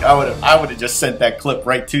 And what I would have just sent that clip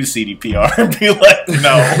right to CDPR and be like,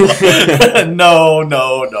 no,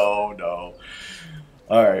 no.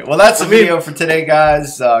 All right, well, that's the video for today,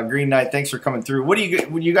 guys. Green Knight, thanks for coming through. What do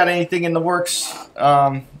you got? Anything in the works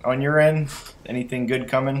on your end? Anything good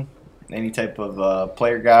coming? Any type of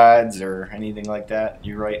player guides or anything like that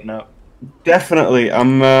you're writing up? Definitely.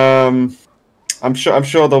 I'm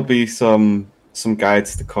sure there'll be some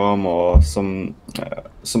guides to come or some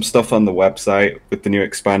stuff on the website with the new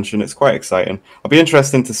expansion. It's quite exciting. I'll be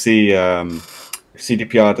interested to see if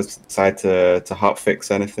CDPR decide to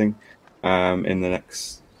hotfix anything in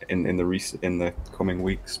the coming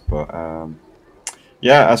weeks. But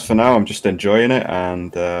yeah, as for now, I'm just enjoying it,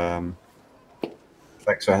 and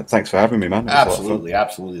thanks for having me, man. Absolutely.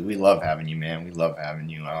 We love having you, man. We love having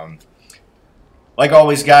you. Like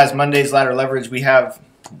always, guys, Monday's Ladder Leverage, we have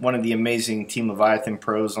one of the amazing Team Leviathan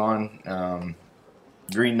pros on.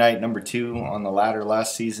 Green Knight #2 on the ladder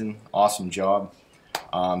last season. Awesome job.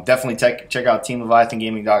 Definitely check out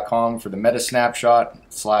teamleviathangaming.com for the meta snapshot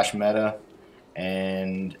 / meta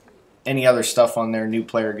and any other stuff on there, new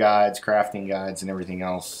player guides, crafting guides, and everything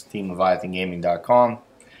else. teamleviathangaming.com.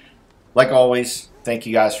 Like always, thank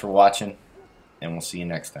you guys for watching, and we'll see you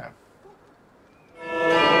next time.